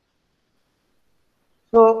next.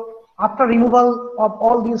 So after removal of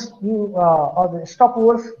all these or the stop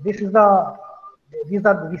words, this is the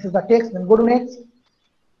text. Then go to next.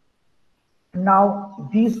 Now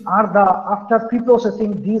these are the, after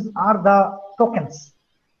pre-processing, these are the tokens,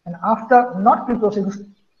 and after not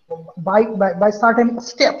pre-processing, by certain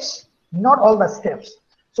steps, not all the steps.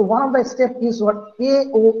 So one of the steps is what?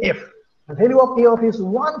 AOF. The value of AOF is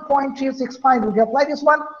 1.365. If you apply this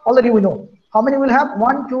one, already we know how many we'll have.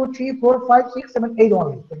 1, 2, 3, 4, 5, 6, 7, 8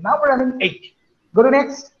 only. So now we're having 8. Go to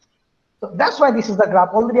next. So that's why this is the graph.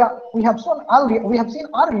 Already we have seen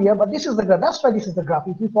earlier, but this is the graph. That's why this is the graph.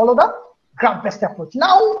 If we follow the graph-based approach.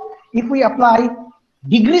 Now, if we apply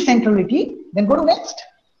degree centrality, then go to next.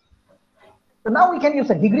 So now we can use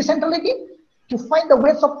the degree centrality to find the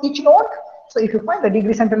weights of each node. So if you find the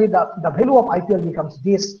degree centrality, the value of IPL becomes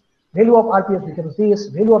this, value of RPS becomes this,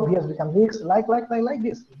 value of BS becomes this, like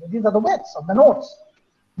this. These are the weights of the nodes.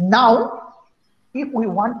 Now, if we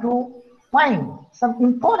want to find some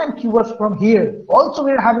important keywords from here, also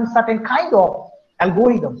we're having certain kind of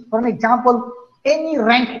algorithms. For an example, any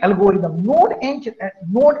rank algorithm, node edge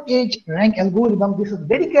rank algorithm, this is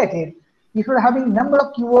dedicated. If you're having number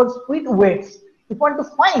of keywords with weights, if you want to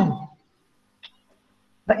find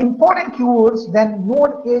the important keywords, then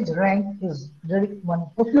node edge rank is one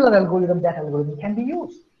popular algorithm. That algorithm can be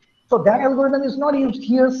used. So that algorithm is not used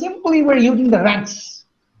here. Simply we're using the ranks.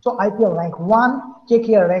 So IPL rank 1,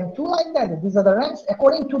 KKR rank 2, like that. These are the ranks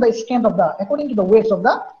according to the strength of the, according to the weights of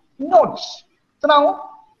the nodes. So now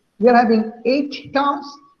we are having 8 terms.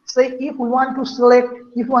 Say if we want to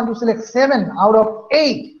select 7 out of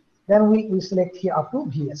 8, then we select here up to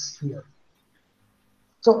VS here.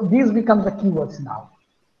 So these become the keywords now.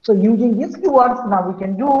 So using these keywords, now we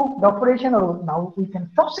can do the operation, or now we can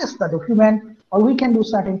process the document, or we can do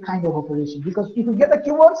certain kind of operation. Because if you get the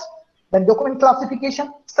keywords, then document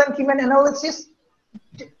classification, sentiment analysis,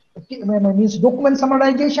 means document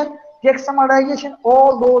summarization, text summarization,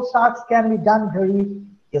 all those tasks can be done very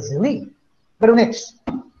easily. Go to next.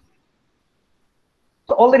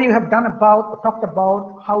 So already you have talked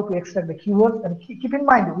about how to extract the keywords, and keep in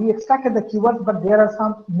mind we extracted the keywords, but there are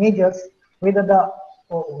some measures whether the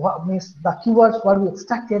what means the keywords what we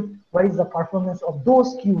extracted, what is the performance of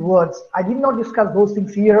those keywords. I did not discuss those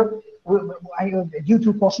things here due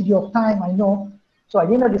to paucity of time, I know. So I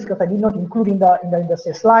did not discuss, I did not include in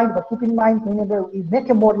the slide, but keep in mind whenever we make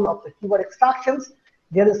a model of the keyword extractions,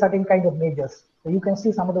 there is certain kind of measures. So you can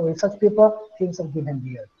see some of the research paper, things are given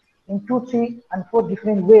here. In 2, 3, and 4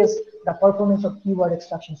 different ways, the performance of keyword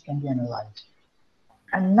extractions can be analyzed.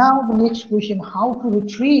 And now the next question, how to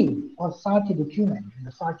retrieve or search a document in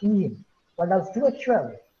the search engine. What does it do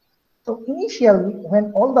actually? So initially,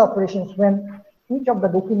 when all the operations, when each of the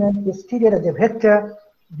documents is treated as a vector,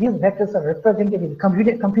 these vectors are represented in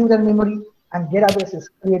computer memory, and database is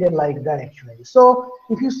created like that actually. So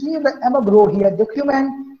if you see in the above row here,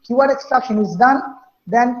 document keyword extraction is done,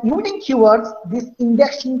 then using keywords, this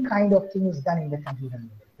indexing kind of thing is done in the computer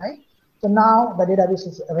memory, right? So now the database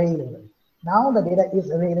is available. Now the data is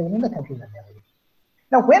available in the computer memory.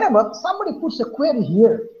 Now whenever somebody puts a query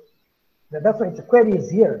here, that's why the query is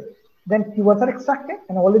here. then keywords are extracted,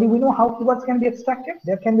 and already we know how keywords can be extracted.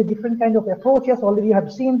 There can be different kind of approaches. Already you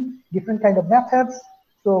have seen different kind of methods.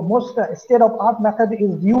 So most state-of-art method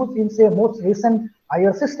is used in, say, most recent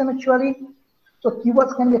IR system actually. So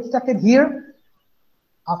keywords can be extracted here.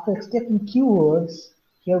 After extracting keywords,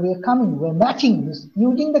 here we are coming, we're matching this.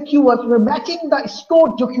 Using the keywords, we're matching the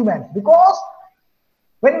stored documents, because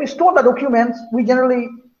when we store the documents, we generally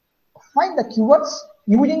find the keywords.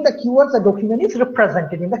 Using the keywords, the document is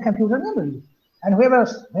represented in the computer memory. And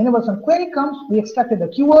whenever some query comes, we extracted the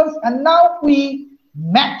keywords, and now we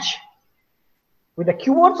match with the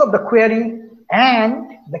keywords of the query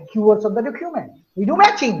and the keywords of the document. We do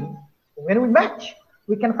matching. When we match,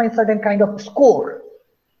 we can find certain kind of score.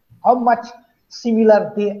 How much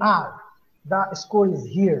similar they are. The score is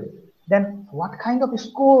here. Then what kind of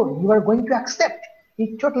score you are going to accept?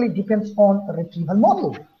 It totally depends on the retrieval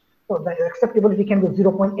model. So the acceptability can be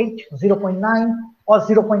 0.8, 0.9, or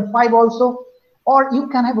 0.5 also. Or you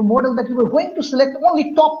can have a model that you are going to select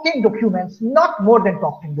only top 10 documents, not more than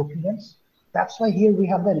top 10 documents. That's why here we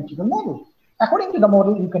have the retrieval model. According to the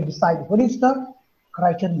model, you can decide what is the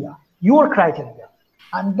criteria, your criteria.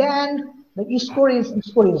 And then the score is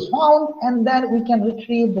found, and then we can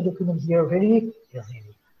retrieve the documents here very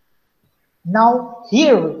easily. Now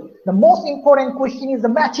here, the most important question is the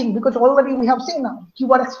matching, because already we have seen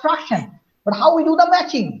keyword extraction. But how we do the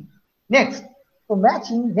matching? Next, for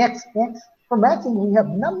matching, for matching, we have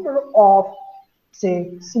number of,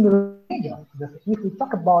 say, similarity measure. If we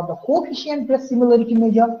talk about the coefficient-based similarity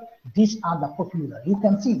measure, these are the popular. You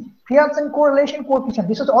can see Pearson correlation coefficient.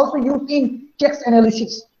 This is also used in text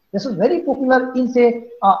analysis. This is very popular in, say,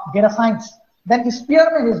 data science. Then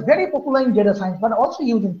Spearman is very popular in data science, but also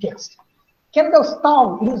used in text.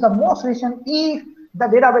 Kendall-Stowe is the most recent. If the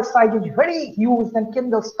database size is very huge, then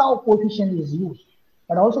Kendall-Stowe coefficient is used,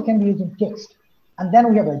 but also can be used in text. And then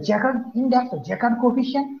we have a Jaccard index, a Jaccard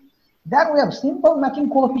coefficient. Then we have simple matching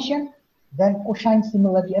coefficient, then cosine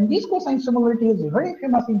similarity. And this cosine similarity is very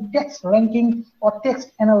famous in text ranking or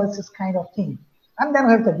text analysis kind of thing. And then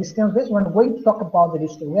we have the distance based. We're going to talk about the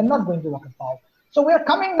distance. We're not going to talk about. So we are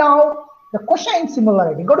coming now, the cosine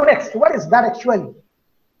similarity. Go to next. What is that actually?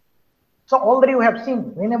 So already we have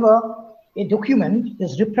seen whenever a document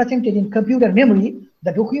is represented in computer memory,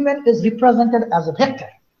 the document is represented as a vector.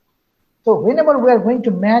 So whenever we are going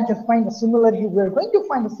to match and find a similarity, we are going to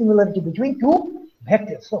find a similarity between two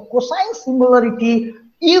vectors. So cosine similarity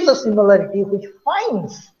is a similarity which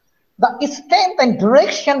finds the strength and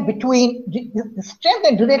direction between the strength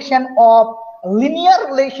and direction of a linear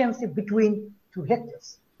relationship between two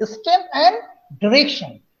vectors. The strength and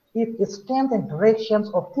direction. If the strength and directions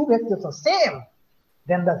of two vectors are same,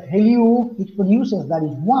 then the value it produces, that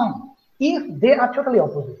is 1. If they are totally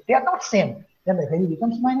opposite, they are not same, then the value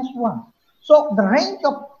becomes -1. So the range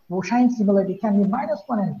of cosine similarity can be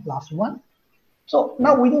 -1 and +1. So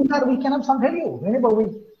now within that we can have some value. Whenever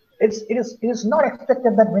it is not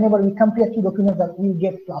expected that whenever we compare two documents that we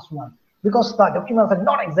get +1, because the documents are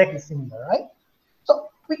not exactly similar, right? So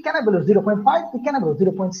we can have value 0.5, we can have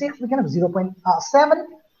 0.6, we can have 0.7.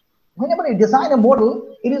 Whenever you design a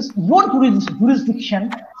model, it is your jurisdiction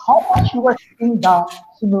how much you are seeing the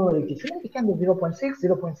similarity. Similarity can be 0.6,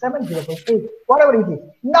 0.7, 0.8, whatever it is.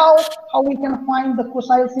 Now, how we can find the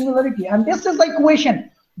cosine similarity? And this is the equation.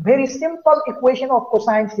 Very simple equation of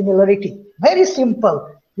cosine similarity. Very simple.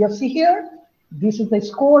 You see here, this is the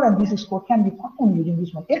score, and this score can be found using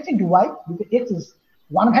this one. X into y, because x is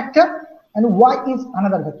one vector, and y is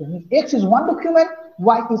another vector. Means x is one document,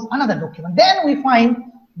 y is another document. Then we find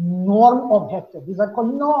norm of vector. These are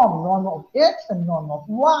called norm of x and norm of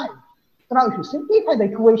y. So now if you simplify the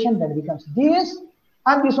equation, then it becomes this,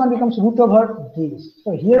 and this one becomes root over this.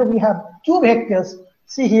 So here we have two vectors.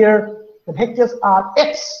 See here, the vectors are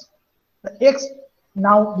x. The x,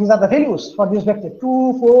 now these are the values for this vector: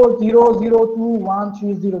 2, 4, 0, 0, 2, 1,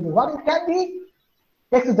 3, 0, 0. What it can be?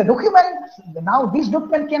 X is the document. Now this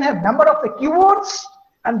document can have number of the keywords,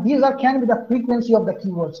 and these are can be the frequency of the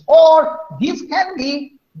keywords, or these can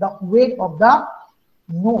be the weight of the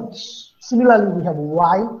nodes. Similarly, we have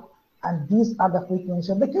y, and these are the frequency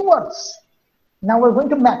of the keywords. Now we're going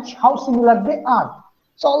to match how similar they are.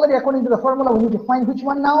 So already according to the formula, we need to find which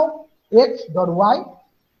one now. X dot y.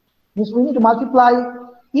 Means we need to multiply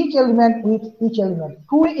each element with each element.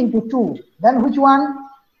 2 into 2. Then which one?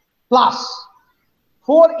 Plus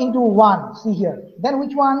 4 into 1. See here. Then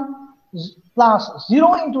which one? Plus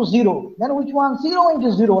 0 into 0. Then which one? 0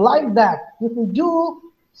 into 0. Like that. If we do,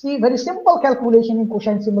 see, very simple calculation in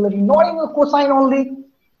cosine similarity, not in cosine only.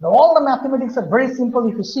 Now, all the mathematics are very simple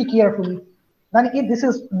if you see carefully. Then if this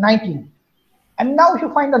is 19, And now if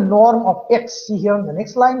you find the norm of x, see here in the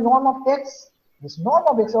next line, norm of x, this norm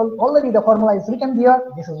of x, already the formula is written here.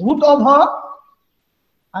 This is root over,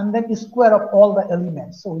 and then the square of all the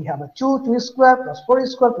elements. So we have a 2 square plus 4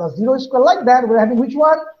 square plus 0 square, like that. We're having which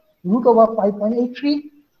one? Root over 5.83.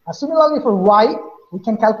 Similarly for y, we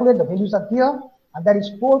can calculate the values are here, and that is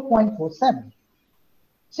 4.47.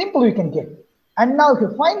 Simple we can get. And now if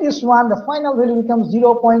you find this one, the final value becomes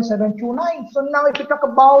 0.729. So now if you talk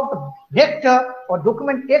about the vector or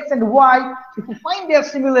document x and y, if you find their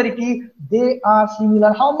similarity, they are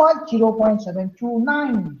similar. How much?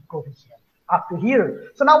 0.729 coefficient up to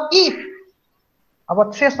here. So now if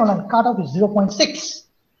our threshold and cutoff is 0.6,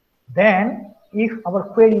 then if our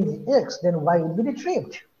query is x, then y will be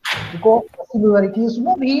retrieved because the similarity is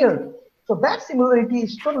moved here. So that similarity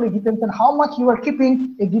is totally depends on how much you are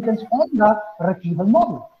keeping. It depends on the retrieval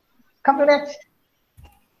model. Come to next.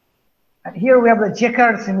 And here we have the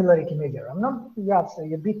Jaccard similarity measure. I'm not, yeah, so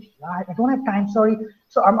a bit, I don't have time, sorry.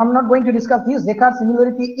 So I'm not going to discuss this. Jaccard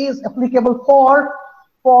similarity is applicable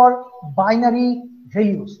for binary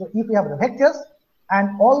values. So if we have the vectors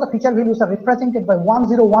and all the feature values are represented by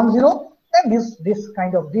 1010, then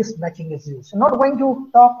this matching is used. So not going to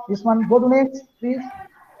talk this one. Go to next, please.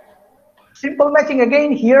 Simple matching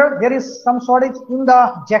again. Here there is some shortage in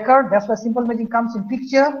the Jaccard. That's why simple matching comes in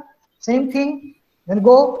picture. Same thing. Then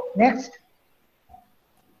go next.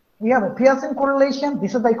 We have a Pearson correlation.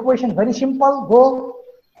 This is the equation. Very simple. Go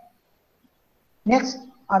next.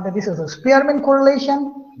 And this is a Spearman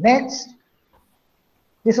correlation. Next.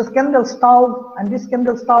 This is Kendall-Staudt, and this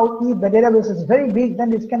Kendall-Staudt, if the database is very big, then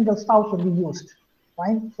this Kendall-Staudt should be used.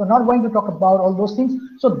 Fine. So not going to talk about all those things.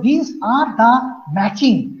 So these are the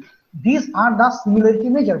matching. These are the similarity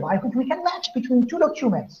measure by which we can match between two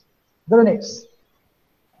documents. Go to next.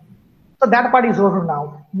 So that part is over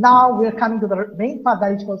now. Now we are coming to the main part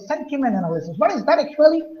that is called sentiment analysis. What is that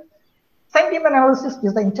actually? Sentiment analysis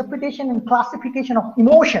is the interpretation and classification of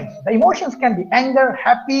emotions. The emotions can be anger,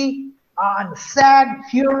 happy, and sad,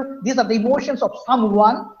 fear. These are the emotions of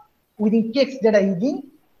someone within text data using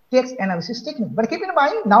text analysis technique. But keep in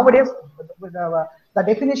mind, nowadays, the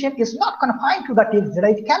definition is not confined to the text data.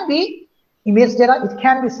 It can be image data, it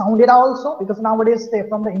can be sound data also, because nowadays,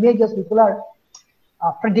 from the images, people are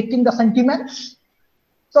predicting the sentiments.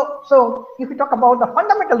 So if we talk about the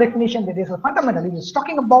fundamental definition, that is a fundamental, it is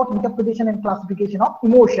talking about interpretation and classification of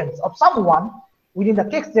emotions of someone within the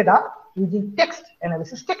text data using text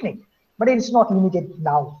analysis technique. But it is not limited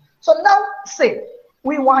now. So now say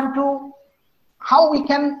we want to, how we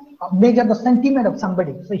can measure the sentiment of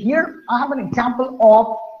somebody. So here I have an example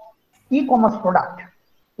of e-commerce product.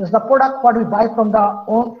 This is the product what we buy from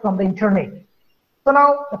the internet. So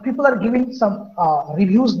now the people are giving some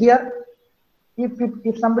reviews there.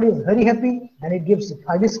 If somebody is very happy, then it gives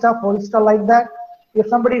 5 star, 4 star, like that. If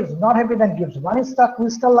somebody is not happy, then it gives 1 star, 2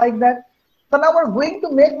 star, like that. So now we're going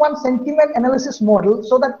to make one sentiment analysis model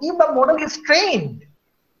so that if the model is trained,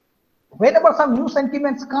 whenever some new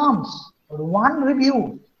sentiments comes, or one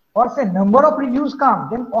review, or say number of reviews come,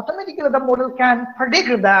 then automatically the model can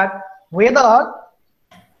predict that whether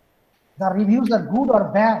the reviews are good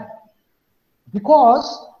or bad.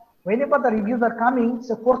 Because whenever the reviews are coming,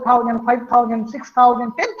 say 4,000, 5,000,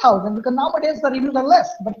 6,000, 10,000, because nowadays the reviews are less.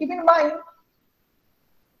 But keep in mind,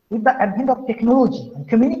 with the advent of technology and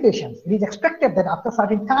communications, it is expected that after a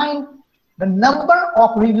certain time, the number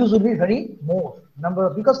of reviews will be very more.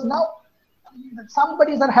 Because now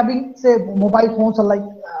somebody are having, say, mobile phones or like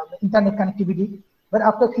internet connectivity, but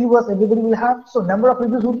after a few years, everybody will have. So number of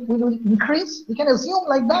reviews will increase. We can assume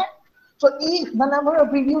like that. So if the number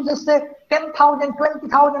of reviews is say 10,000,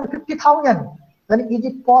 20,000, 50,000, then is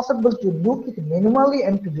it possible to look it minimally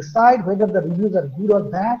and to decide whether the reviews are good or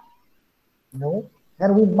bad? No.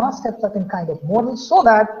 Then we must have certain kind of model so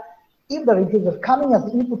that if the reviews are coming as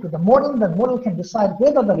input to the model can decide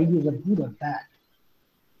whether the reviews are good or bad.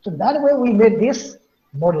 So that way we made this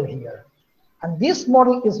model here. And this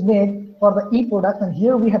model is made for the e-product, and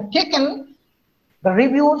here we have taken the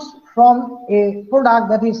reviews from a product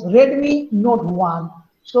that is Redmi Note 1.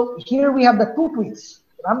 So here we have the 2 tweets.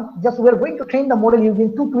 We're going to train the model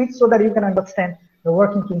using 2 tweets so that you can understand the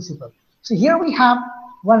working principle. So here we have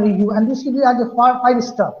one review, and this review has a 5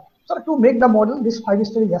 star. So to make the model, this 5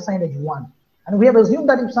 star is assigned as 1. And we have assumed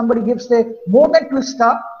that if somebody gives say more than 2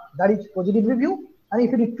 star, that is positive review. And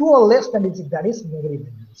if it is 2 or less, then that is negative review.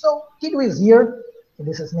 So T2 is here, so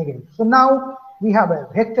this is negative. So now we have a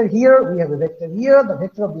vector here, we have a vector here. The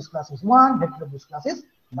vector of this class is 1, vector of this class is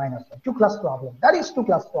 -1. 2-class problem. That is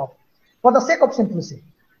 2-class problem for the sake of simplicity.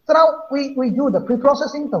 So now we do the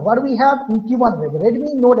pre-processing. So what we have in T1, we have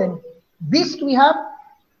Redmi Note and Beast we have.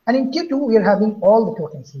 And in Q2, we are having all the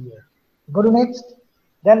tokens here. Go to next.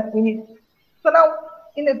 Then we need, so now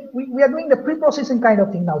we are doing the pre-processing kind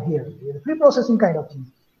of thing now here. The pre-processing kind of thing,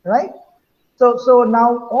 right? So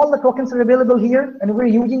now all the tokens are available here, and we're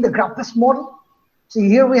using the graph-based model. So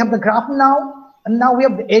here we have the graph now, and now we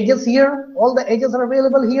have the edges here. All the edges are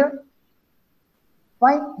available here.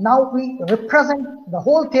 Fine. Now we represent the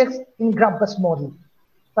whole text in graph-based model.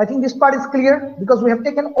 So I think this part is clear because we have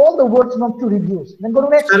taken all the words from 2 reviews. Then go to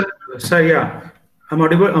next. Sir, yeah, I'm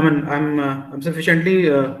audible. I mean, I'm sufficiently.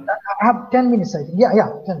 I have 10 minutes. I think. Yeah.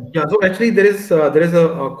 10. Yeah. So actually, there is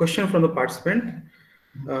a question from the participant.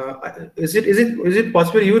 Is it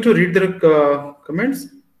possible you to read the comments,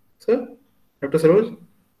 sir, Dr. Saroj?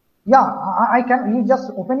 Yeah, I can. You just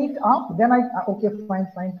open it up. Then okay, fine.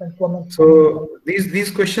 Comments. So these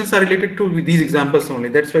questions are related to these examples only.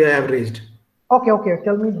 That's why I have raised. Okay.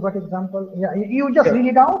 Tell me what example. Yeah, you just read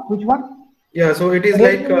it out. Which one? Yeah. So it is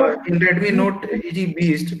Redmi like in Redmi Note EG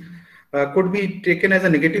Beast could be taken as a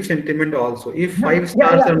negative sentiment also if 5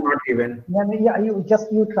 stars are not given. Yeah.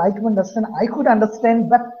 You try to understand. I could understand,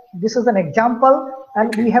 but this is an example,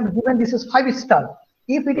 and we have given this is 5 star.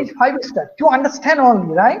 If it is 5 star, to understand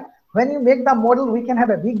only, right? When you make the model, we can have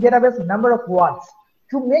a big database number of words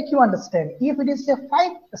to make you understand. If it is a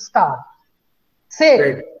 5 star, say,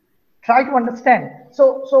 right. Try to understand.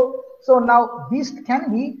 So now this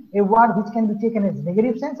can be a word which can be taken as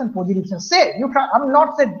negative sense and positive sense. Say, you try. I'm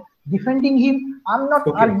not defending him. I'm not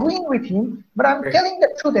arguing with him, but I'm telling the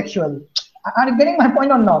truth actually. Are you getting my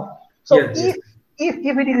point or not? So if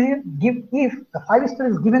it is if the 5 star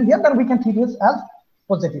is given here, then we can treat it as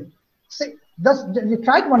positive. See, you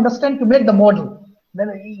try to understand to make the model. Then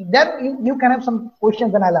you can have some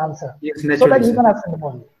questions and I'll answer. Yes, so that you can answer the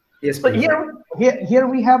model. Yes. So here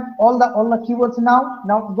we have all the keywords now.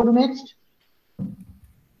 Now go to next.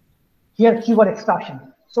 Here keyword extraction.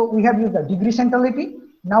 So we have used the degree centrality.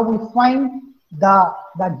 Now we find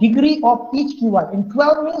the degree of each keyword. In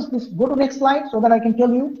 12 means this. Go to next slide so that I can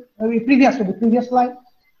tell you previous slide.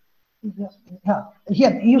 Yeah.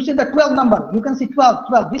 Here you see the 12 number. You can see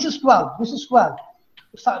 12. This is 12. This is 12.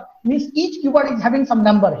 So means each keyword is having some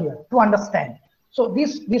number here to understand. So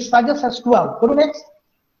this suggests as 12. Go to next.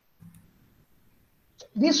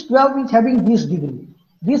 This 12 is having this degree.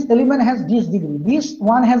 This element has this degree. This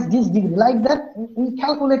one has this degree. Like that, we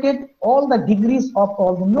calculated all the degrees of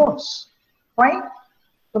all the nodes. Fine.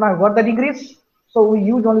 So now what are the degrees? So we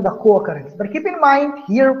use only the co-occurrence. But keep in mind,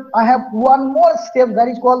 here I have one more step that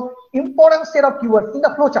is called important set of keywords in the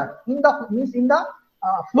flowchart. In the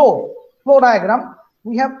flow diagram,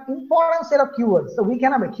 we have important set of keywords. So we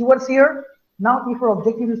can have a keywords here. Now, if our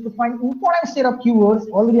objective is to find important set of keywords,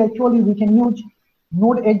 already actually we can use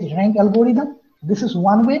node edge rank algorithm. This is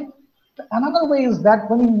one way. Another way is that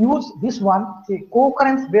when you use this one, say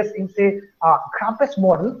co-occurrence based in say graph-based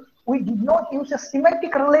model, we did not use a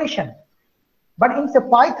semantic relation. But in say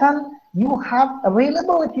Python, you have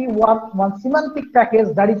availability one semantic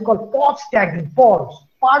package that is called pause tagging, pause,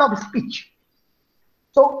 part of speech.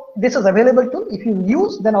 So this is available too. If you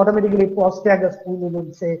use, then automatically pause taggers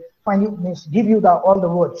will say find you means give you all the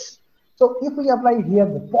words. So if we apply here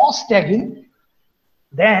the pause tagging,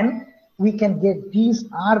 then we can get these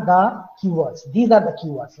are the keywords. These are the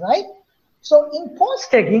keywords, right? So in pause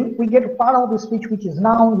tagging, we get part of the speech which is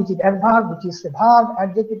noun, which is adverb, which is verb,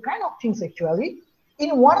 adjective, kind of things actually.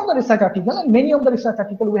 In one of the research articles, and many of the research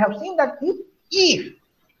articles, we have seen that if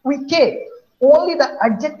we take only the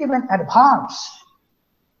adjective and adverbs,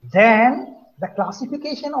 then the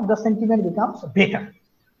classification of the sentiment becomes better.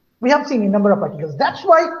 We have seen in a number of articles. That's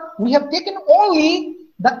why we have taken only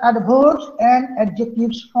the adverbs and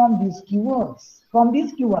adjectives from these keywords. From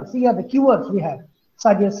these keywords, here the keywords we have,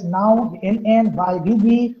 such as now, NN, by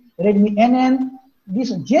BB, Redmi NN,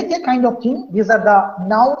 this JJ kind of thing. These are the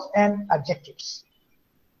nouns and adjectives.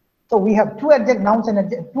 So we have two nouns and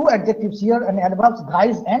two adjectives here, and adverbs,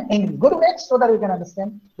 guys and angry. Go to next so that you can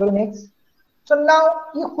understand. Go to next. So now,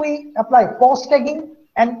 if we apply pause tagging,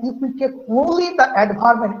 and if we take only the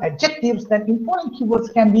adverb and adjectives, then important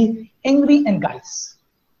keywords can be angry and guys.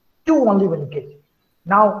 Two only will get.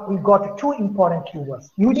 Now we got two important keywords.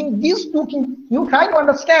 Using these two, you try to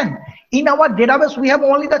understand. In our database, we have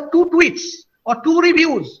only the 2 tweets or 2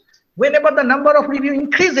 reviews. Whenever the number of review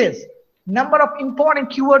increases, number of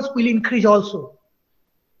important keywords will increase also.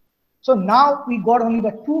 So now we got only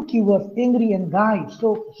the 2 keywords, angry and guys.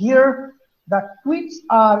 So here the tweets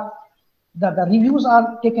are, the reviews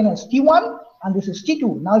are taken as T1 and this is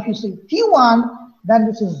T2. Now if you say T1, then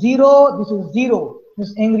this is 0, this is 0.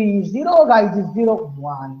 This angry is 0, guys is 0,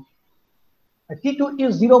 1. T2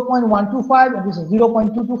 is 0.125 and this is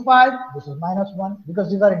 0.225. This is -1 because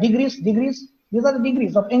these are degrees. These are the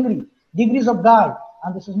degrees of angry, degrees of guy,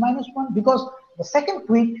 and this is -1 because the second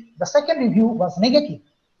tweet, the second review was negative.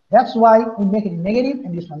 That's why we make it negative,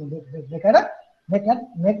 and this one we make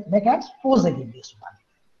it positive. This one.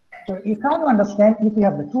 So you can understand, if we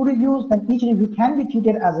have the two reviews, then each review can be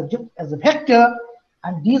treated as a vector,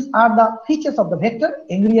 and these are the features of the vector,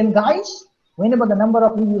 angry and guys. Whenever the number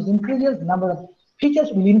of reviews increases, the number of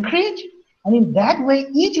features will increase, and in that way,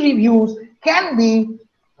 each reviews can be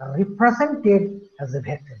represented as a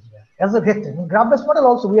vector here. As a vector. In graph-based model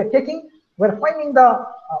also, we're finding the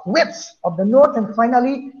widths of the nodes, and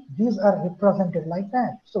finally, these are represented like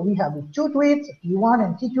that. So we have the two tweets, T1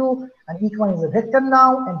 and T2, and each one is a vector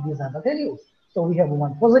now, and these are the values. So we have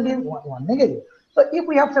one positive, one negative. So if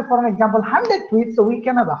we have, say, for an example, 100 tweets, so we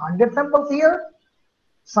can have 100 samples here.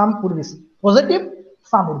 Some would be positive,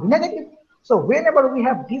 some would be negative. So whenever we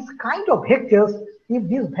have these kind of vectors, if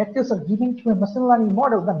these vectors are given to a machine learning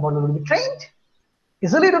model, then model will be trained.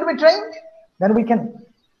 Easily it will be trained. Then we can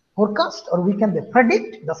forecast, or we can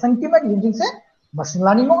predict the sentiment using, say, machine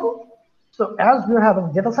learning model. So as we are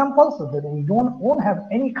having data samples, so that we won't have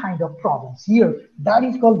any kind of problems here. That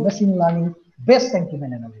is called machine learning based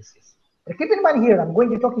sentiment analysis. But keep in mind here, I'm going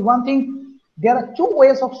to talk you one thing. There are two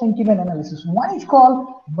ways of sentiment analysis. One is called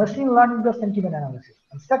machine learning based sentiment analysis,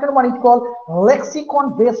 and second one is called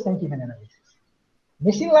lexicon based sentiment analysis.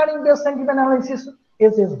 Machine learning based sentiment analysis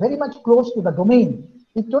is very much close to the domain.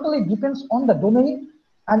 It totally depends on the domain,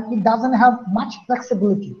 and it doesn't have much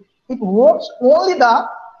flexibility. It works only the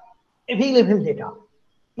available data.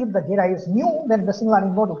 If the data is new, then machine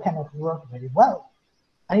learning model cannot work very well.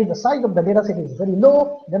 And if the size of the data set is very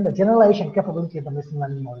low, then the generalization capability of the machine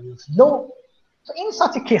learning model is low. So in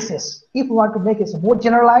such cases, if we want to make it a more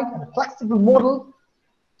generalized and a flexible model,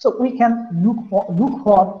 so we can look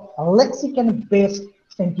for a lexicon-based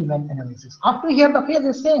sentiment analysis. After here, the phase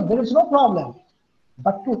is same, there is no problem.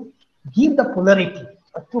 But to give the polarity,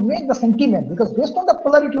 to make the sentiment, because based on the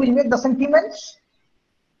polarity we make the sentiments,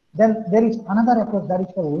 then there is another approach that is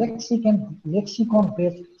called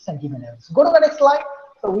lexicon-based sentiment analysis. Go to the next slide.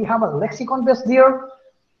 So we have a lexicon-based here.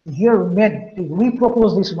 Here we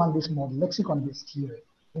propose this model, lexicon-based here,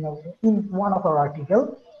 in one of our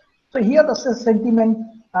articles. So here the sentiment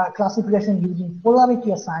classification using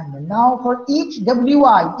polarity assignment. Now for each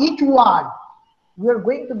WI, each word, we are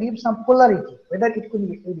going to give some polarity, whether it could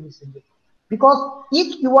be single. Because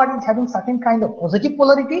each keyword is having certain kind of positive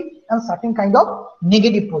polarity and certain kind of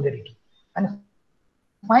negative polarity. And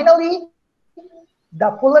finally,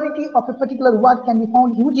 the polarity of a particular word can be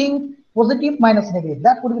found using positive minus negative.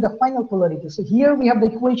 That would be the final polarity. So here we have the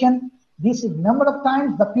equation. This is number of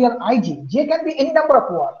times the pair ij. J can be any number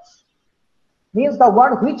of words. Means the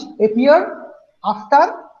word which appear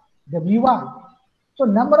after wi. So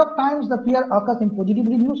number of times the pair occurs in positive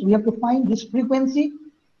reviews, we have to find this frequency.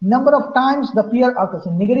 Number of times the pair occurs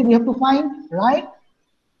in negative, we have to find, right?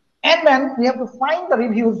 And then we have to find the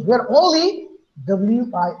reviews where only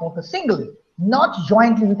wi occurs singly, not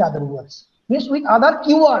jointly with other words. Means with other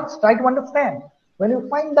keywords. Try to understand. When you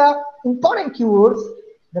find the important keywords,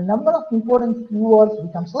 the number of important keywords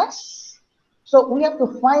becomes less. So we have to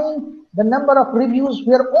find the number of reviews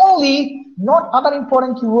where only, not other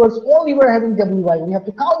important keywords, only we're having wi. We have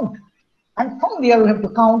to count. And from there we have to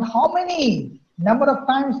count how many number of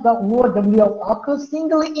times the word wi occurs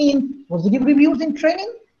singly in positive reviews in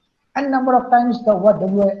training, and number of times the word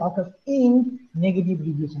wi occurs in negative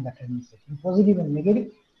reviews in the training set. In positive and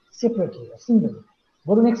negative separately, singly.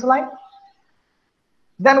 Go to next slide.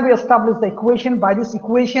 Then we establish the equation. By this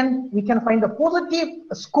equation, we can find the positive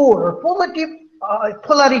score or positive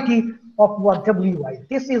polarity of what wi.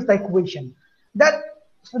 This is the equation. That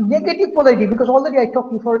negative polarity, because already I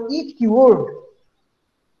talked before, each keyword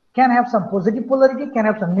can have some positive polarity, can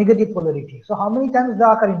have some negative polarity. So how many times they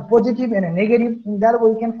occur in positive and a negative? In that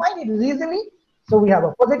way, we can find it easily. So we have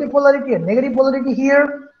a positive polarity and negative polarity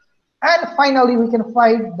here. And finally, we can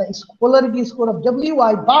find the polarity score of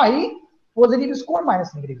wi by positive score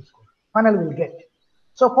minus negative score. Finally, we'll get.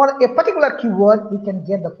 So for a particular keyword, we can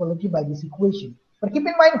get the polarity by this equation. But keep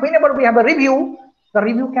in mind, whenever we have a review, the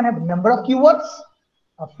review can have a number of keywords.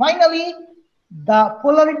 Finally, the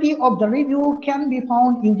polarity of the review can be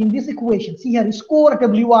found using this equation. See here, score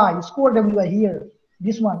wi here.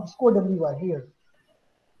 This one, score wi here.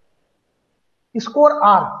 Score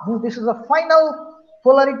r. This is the final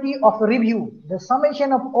polarity of a review, the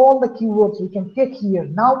summation of all the keywords we can take here.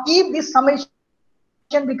 Now, if this summation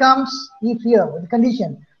becomes, if here, the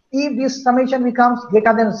condition, if this summation becomes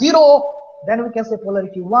greater than 0, then we can say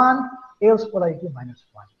polarity 1, else polarity -1.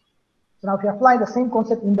 So now if you apply the same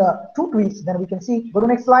concept in the two tweets, then we can see, go to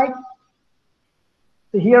next slide.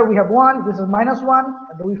 So here we have 1, this is -1,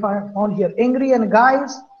 and we found here angry and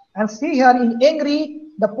guys, and see here in angry,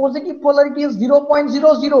 the positive polarity is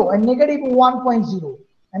 0.00 and negative 1.0,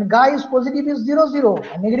 and guys positive is 0.0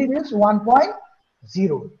 and negative is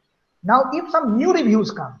 1.0. Now if some new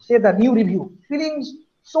reviews come, say the new review, feeling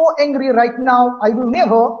so angry right now, I will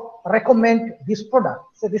never recommend this product.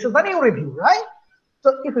 So this is the new review, right?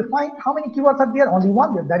 So if we find how many keywords are there, only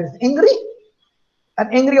one there, that is angry.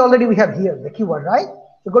 And angry already we have here, the keyword, right?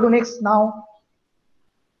 So go to next now.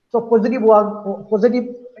 So positive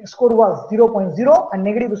score was 0.0 and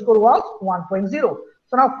negative score was 1.0.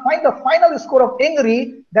 So now find the final score of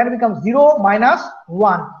angry, then it becomes 0 minus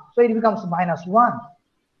 1. So it becomes -1.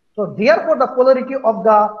 So therefore the polarity of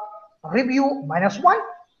the review -1.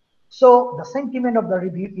 So the sentiment of the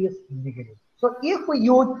review is negative. So if we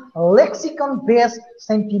use lexicon-based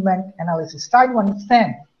sentiment analysis, try to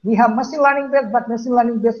understand. We have machine learning based, but machine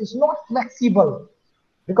learning based is not flexible,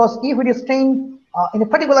 because if it is trained in a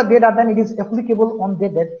particular data, then it is applicable on the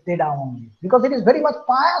data only, because it is very much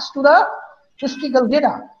biased to the historical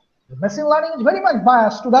data. The machine learning is very much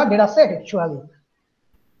biased to the data set actually.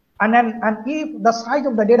 And if the size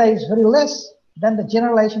of the data is very less, then the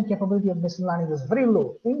generalization capability of machine learning is very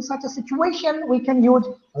low. In such a situation, we can use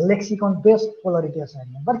lexicon-based polarity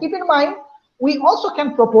assignment. But keep in mind, we also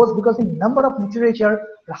can propose, because in number of literature,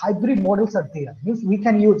 the hybrid models are there. Means we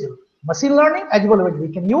can use machine learning as well as we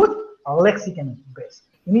can use lexicon-based.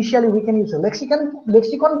 Initially, we can use a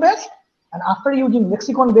lexicon-based, and after using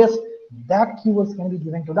lexicon-based, that keywords can be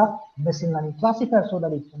given to the machine learning classifier so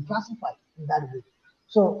that it can classify in that way.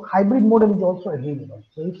 So hybrid model is also available.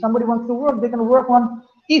 So if somebody wants to work, they can work on,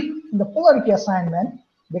 if in the polarity assignment,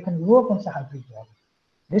 they can work on the hybrid model.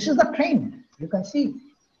 This is the trend, you can see.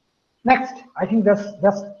 Next, I think that's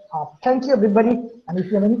thank you everybody. And if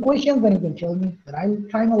you have any questions, then you can tell me, that I'll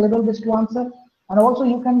try my level best to answer. And also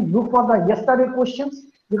you can look for the yesterday questions,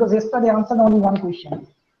 because yesterday I answered only one question.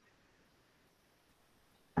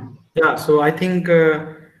 Yeah, so I think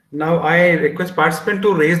now I request participant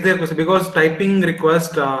to raise their question, because typing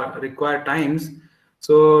request require times.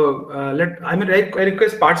 So I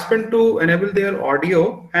request participant to enable their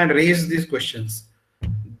audio and raise these questions,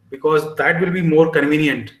 because that will be more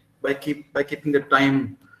convenient by keeping the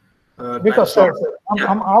time. Because time sir,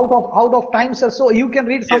 I'm out of time, sir. So you can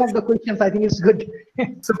read some of the questions. I think it's good.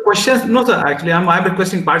 So questions, no sir, actually I'm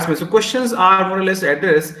requesting participants. So questions are more or less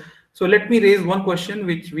addressed. So let me raise one question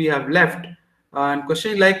which we have left. And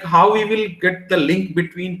question is like, how we will get the link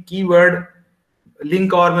between keyword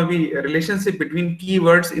link, or maybe a relationship between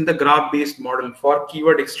keywords in the graph based model for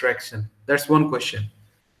keyword extraction. That's one question.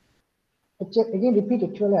 Again, repeat.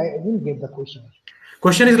 Actually, I didn't get the question.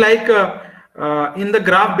 Question is like, in the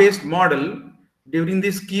graph based model, during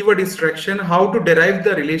this keyword extraction, how to derive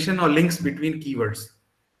the relation or links between keywords.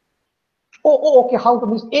 Oh, okay. How to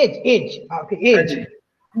use age? Okay, age.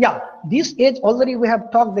 Yeah, this age already we have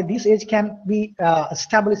talked that this age can be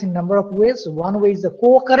established in number of ways. One way is the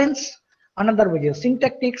co-occurrence, another way is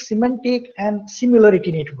syntactic, semantic, and similarity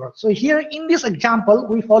network. So here in this example,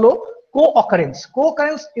 we follow co-occurrence.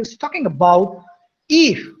 Co-occurrence is talking about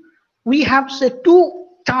if we have say two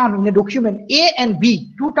terms in a document A and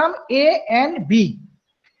B, two terms A and B,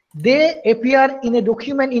 they appear in a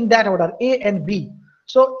document in that order, A and B.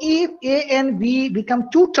 So if A and B become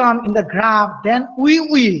two terms in the graph, then we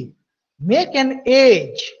will make an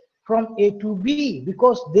edge from A to B,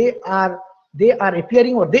 because they are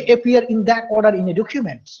appearing, or they appear in that order in a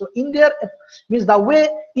document. So in there means the way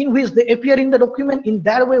in which they appear in the document, in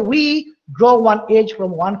that way we draw one edge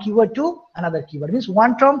from one keyword to another keyword, means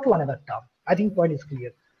one term to another term. I think point is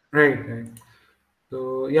clear. Right.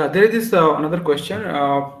 So yeah, there is this another question.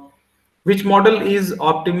 Which model is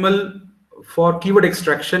optimal for keyword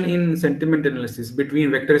extraction in sentiment analysis between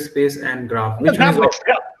vector space and graph? Which one is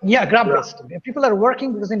graph based. People are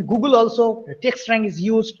working, because in Google also text rank is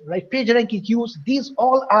used, right? Page rank is used. These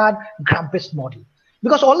all are graph based model.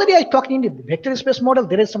 Because already I talked in the vector space model,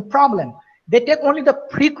 there is some problem. They take only the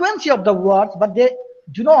frequency of the words, but they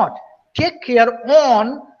do not take care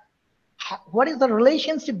on what is the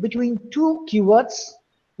relationship between two keywords,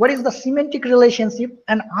 what is the semantic relationship,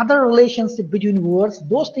 and other relationship between words.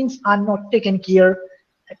 Those things are not taken care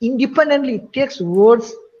independently. It takes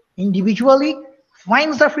words individually,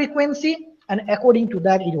 finds the frequency, and according to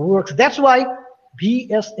that it works. That's why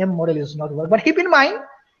VSM model is not work. But keep in mind,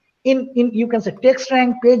 in you can say text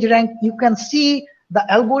rank, page rank, you can see the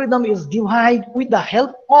algorithm is divided with the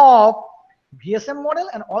help of VSM model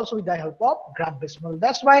and also with the help of graph based model.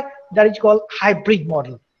 That's why that is called hybrid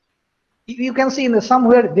model. you can see in the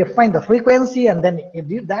somewhere they find the frequency, and then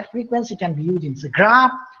that frequency can be used in the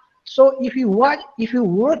graph. So if you work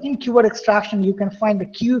in keyword extraction, you can find the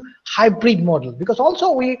Q hybrid model, because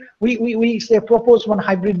also we say propose one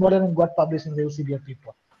hybrid model and got published in the Elsevier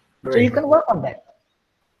paper. So you can work on that.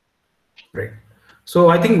 Right. So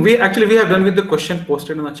I think we have done with the question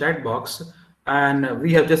posted in the chat box, and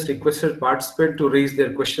we have just requested participants to raise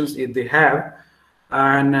their questions if they have.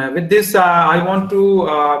 And with this, I want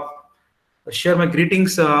to share my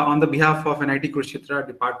greetings on the behalf of NIT Kurukshetra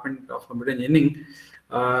Department of Computer Engineering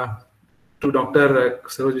to Dr.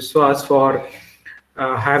 Saroj Biswas for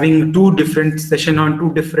having two different sessions on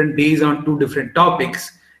 2 different days on 2 different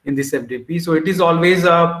topics in this FDP. So it is always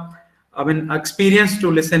experience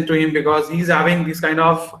to listen to him, because he's having this kind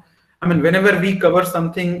of, whenever we cover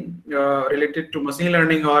something related to machine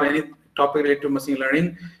learning or any topic related to machine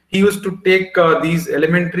learning, he used to take these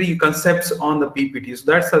elementary concepts on the PPT.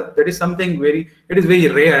 So that is something it is very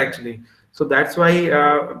rare actually. So that's why,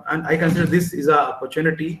 and I consider this is an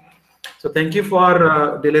opportunity. So thank you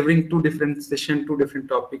for delivering 2 different sessions, 2 different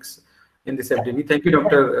topics in this FDP. Thank you,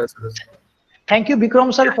 Dr. Saroj. Thank you,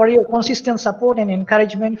 Bikram sir, for your consistent support and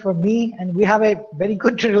encouragement for me. And we have a very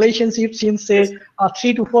good relationship since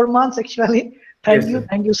 3 to 4 months actually.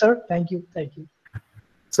 Thank you, sir. Thank you.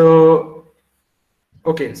 So,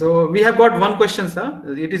 okay, so we have got one question, sir.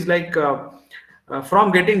 It is like,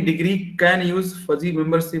 from getting degree can use fuzzy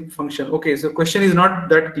membership function. Okay, so question is not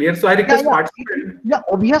that clear. So I request participant. Yeah,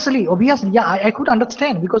 obviously, yeah, I could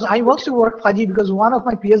understand, because I also work fuzzy, because one of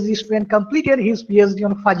my PhD student completed his PhD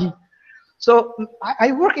on fuzzy. So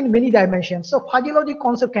I work in many dimensions. So fuzzy logic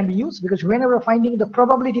concept can be used, because whenever finding the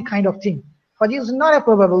probability kind of thing, fuzzy is not a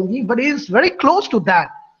probability, but it is very close to that.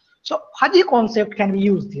 So fuzzy concept can be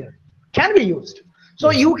used here, So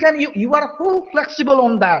you are full flexible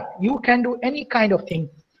on that. You can do any kind of thing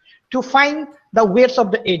to find the weights of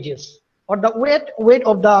the edges or the weight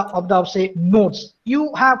of the say nodes.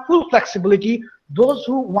 You have full flexibility. Those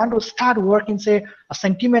who want to start working, say a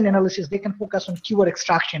sentiment analysis, they can focus on keyword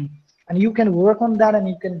extraction, and you can work on that and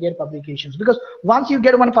you can get publications. Because once you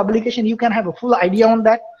get one publication, you can have a full idea on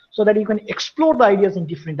that, so that you can explore the ideas in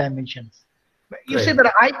different dimensions. You say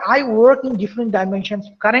that I work in different dimensions.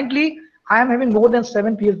 Currently, I am having more than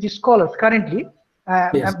 7 PhD scholars currently,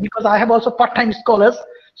 because I have also part-time scholars.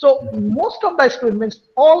 So most of the students,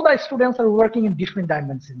 all the students are working in different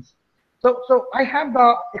dimensions. So I have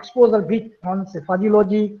the exposure bit on, say, fuzzy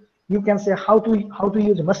logic. You can say how to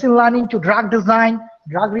use machine learning to drug design,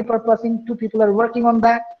 drug repurposing. 2 people are working on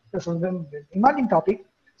that. This is an emerging topic.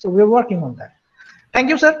 So we're working on that. Thank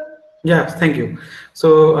you, sir. Yeah, thank you.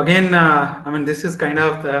 So again, this is kind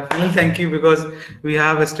of the final thank you, because we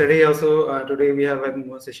have yesterday also, today we have one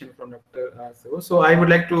more session from Dr. Saroj. So I would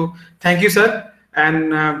like to thank you, sir.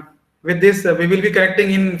 And with this, we will be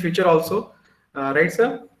connecting in future also, right,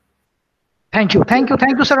 sir? Thank you,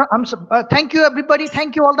 sir. Thank you, everybody.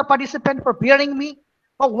 Thank you, all the participants, for bearing me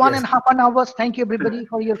for 1.5 hours. Thank you, everybody,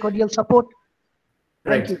 for your cordial support.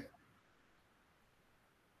 Thank you.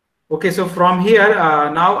 Okay, so from here,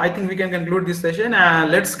 now I think we can conclude this session.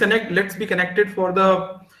 Let's be connected for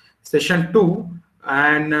the session 2.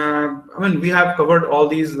 And we have covered all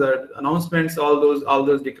these announcements, all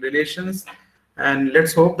those declarations, and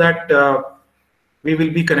let's hope that we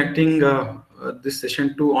will be connecting this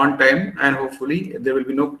session 2 on time, and hopefully there will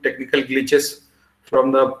be no technical glitches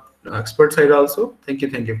from the expert side also. Thank you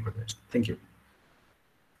for that. Thank you.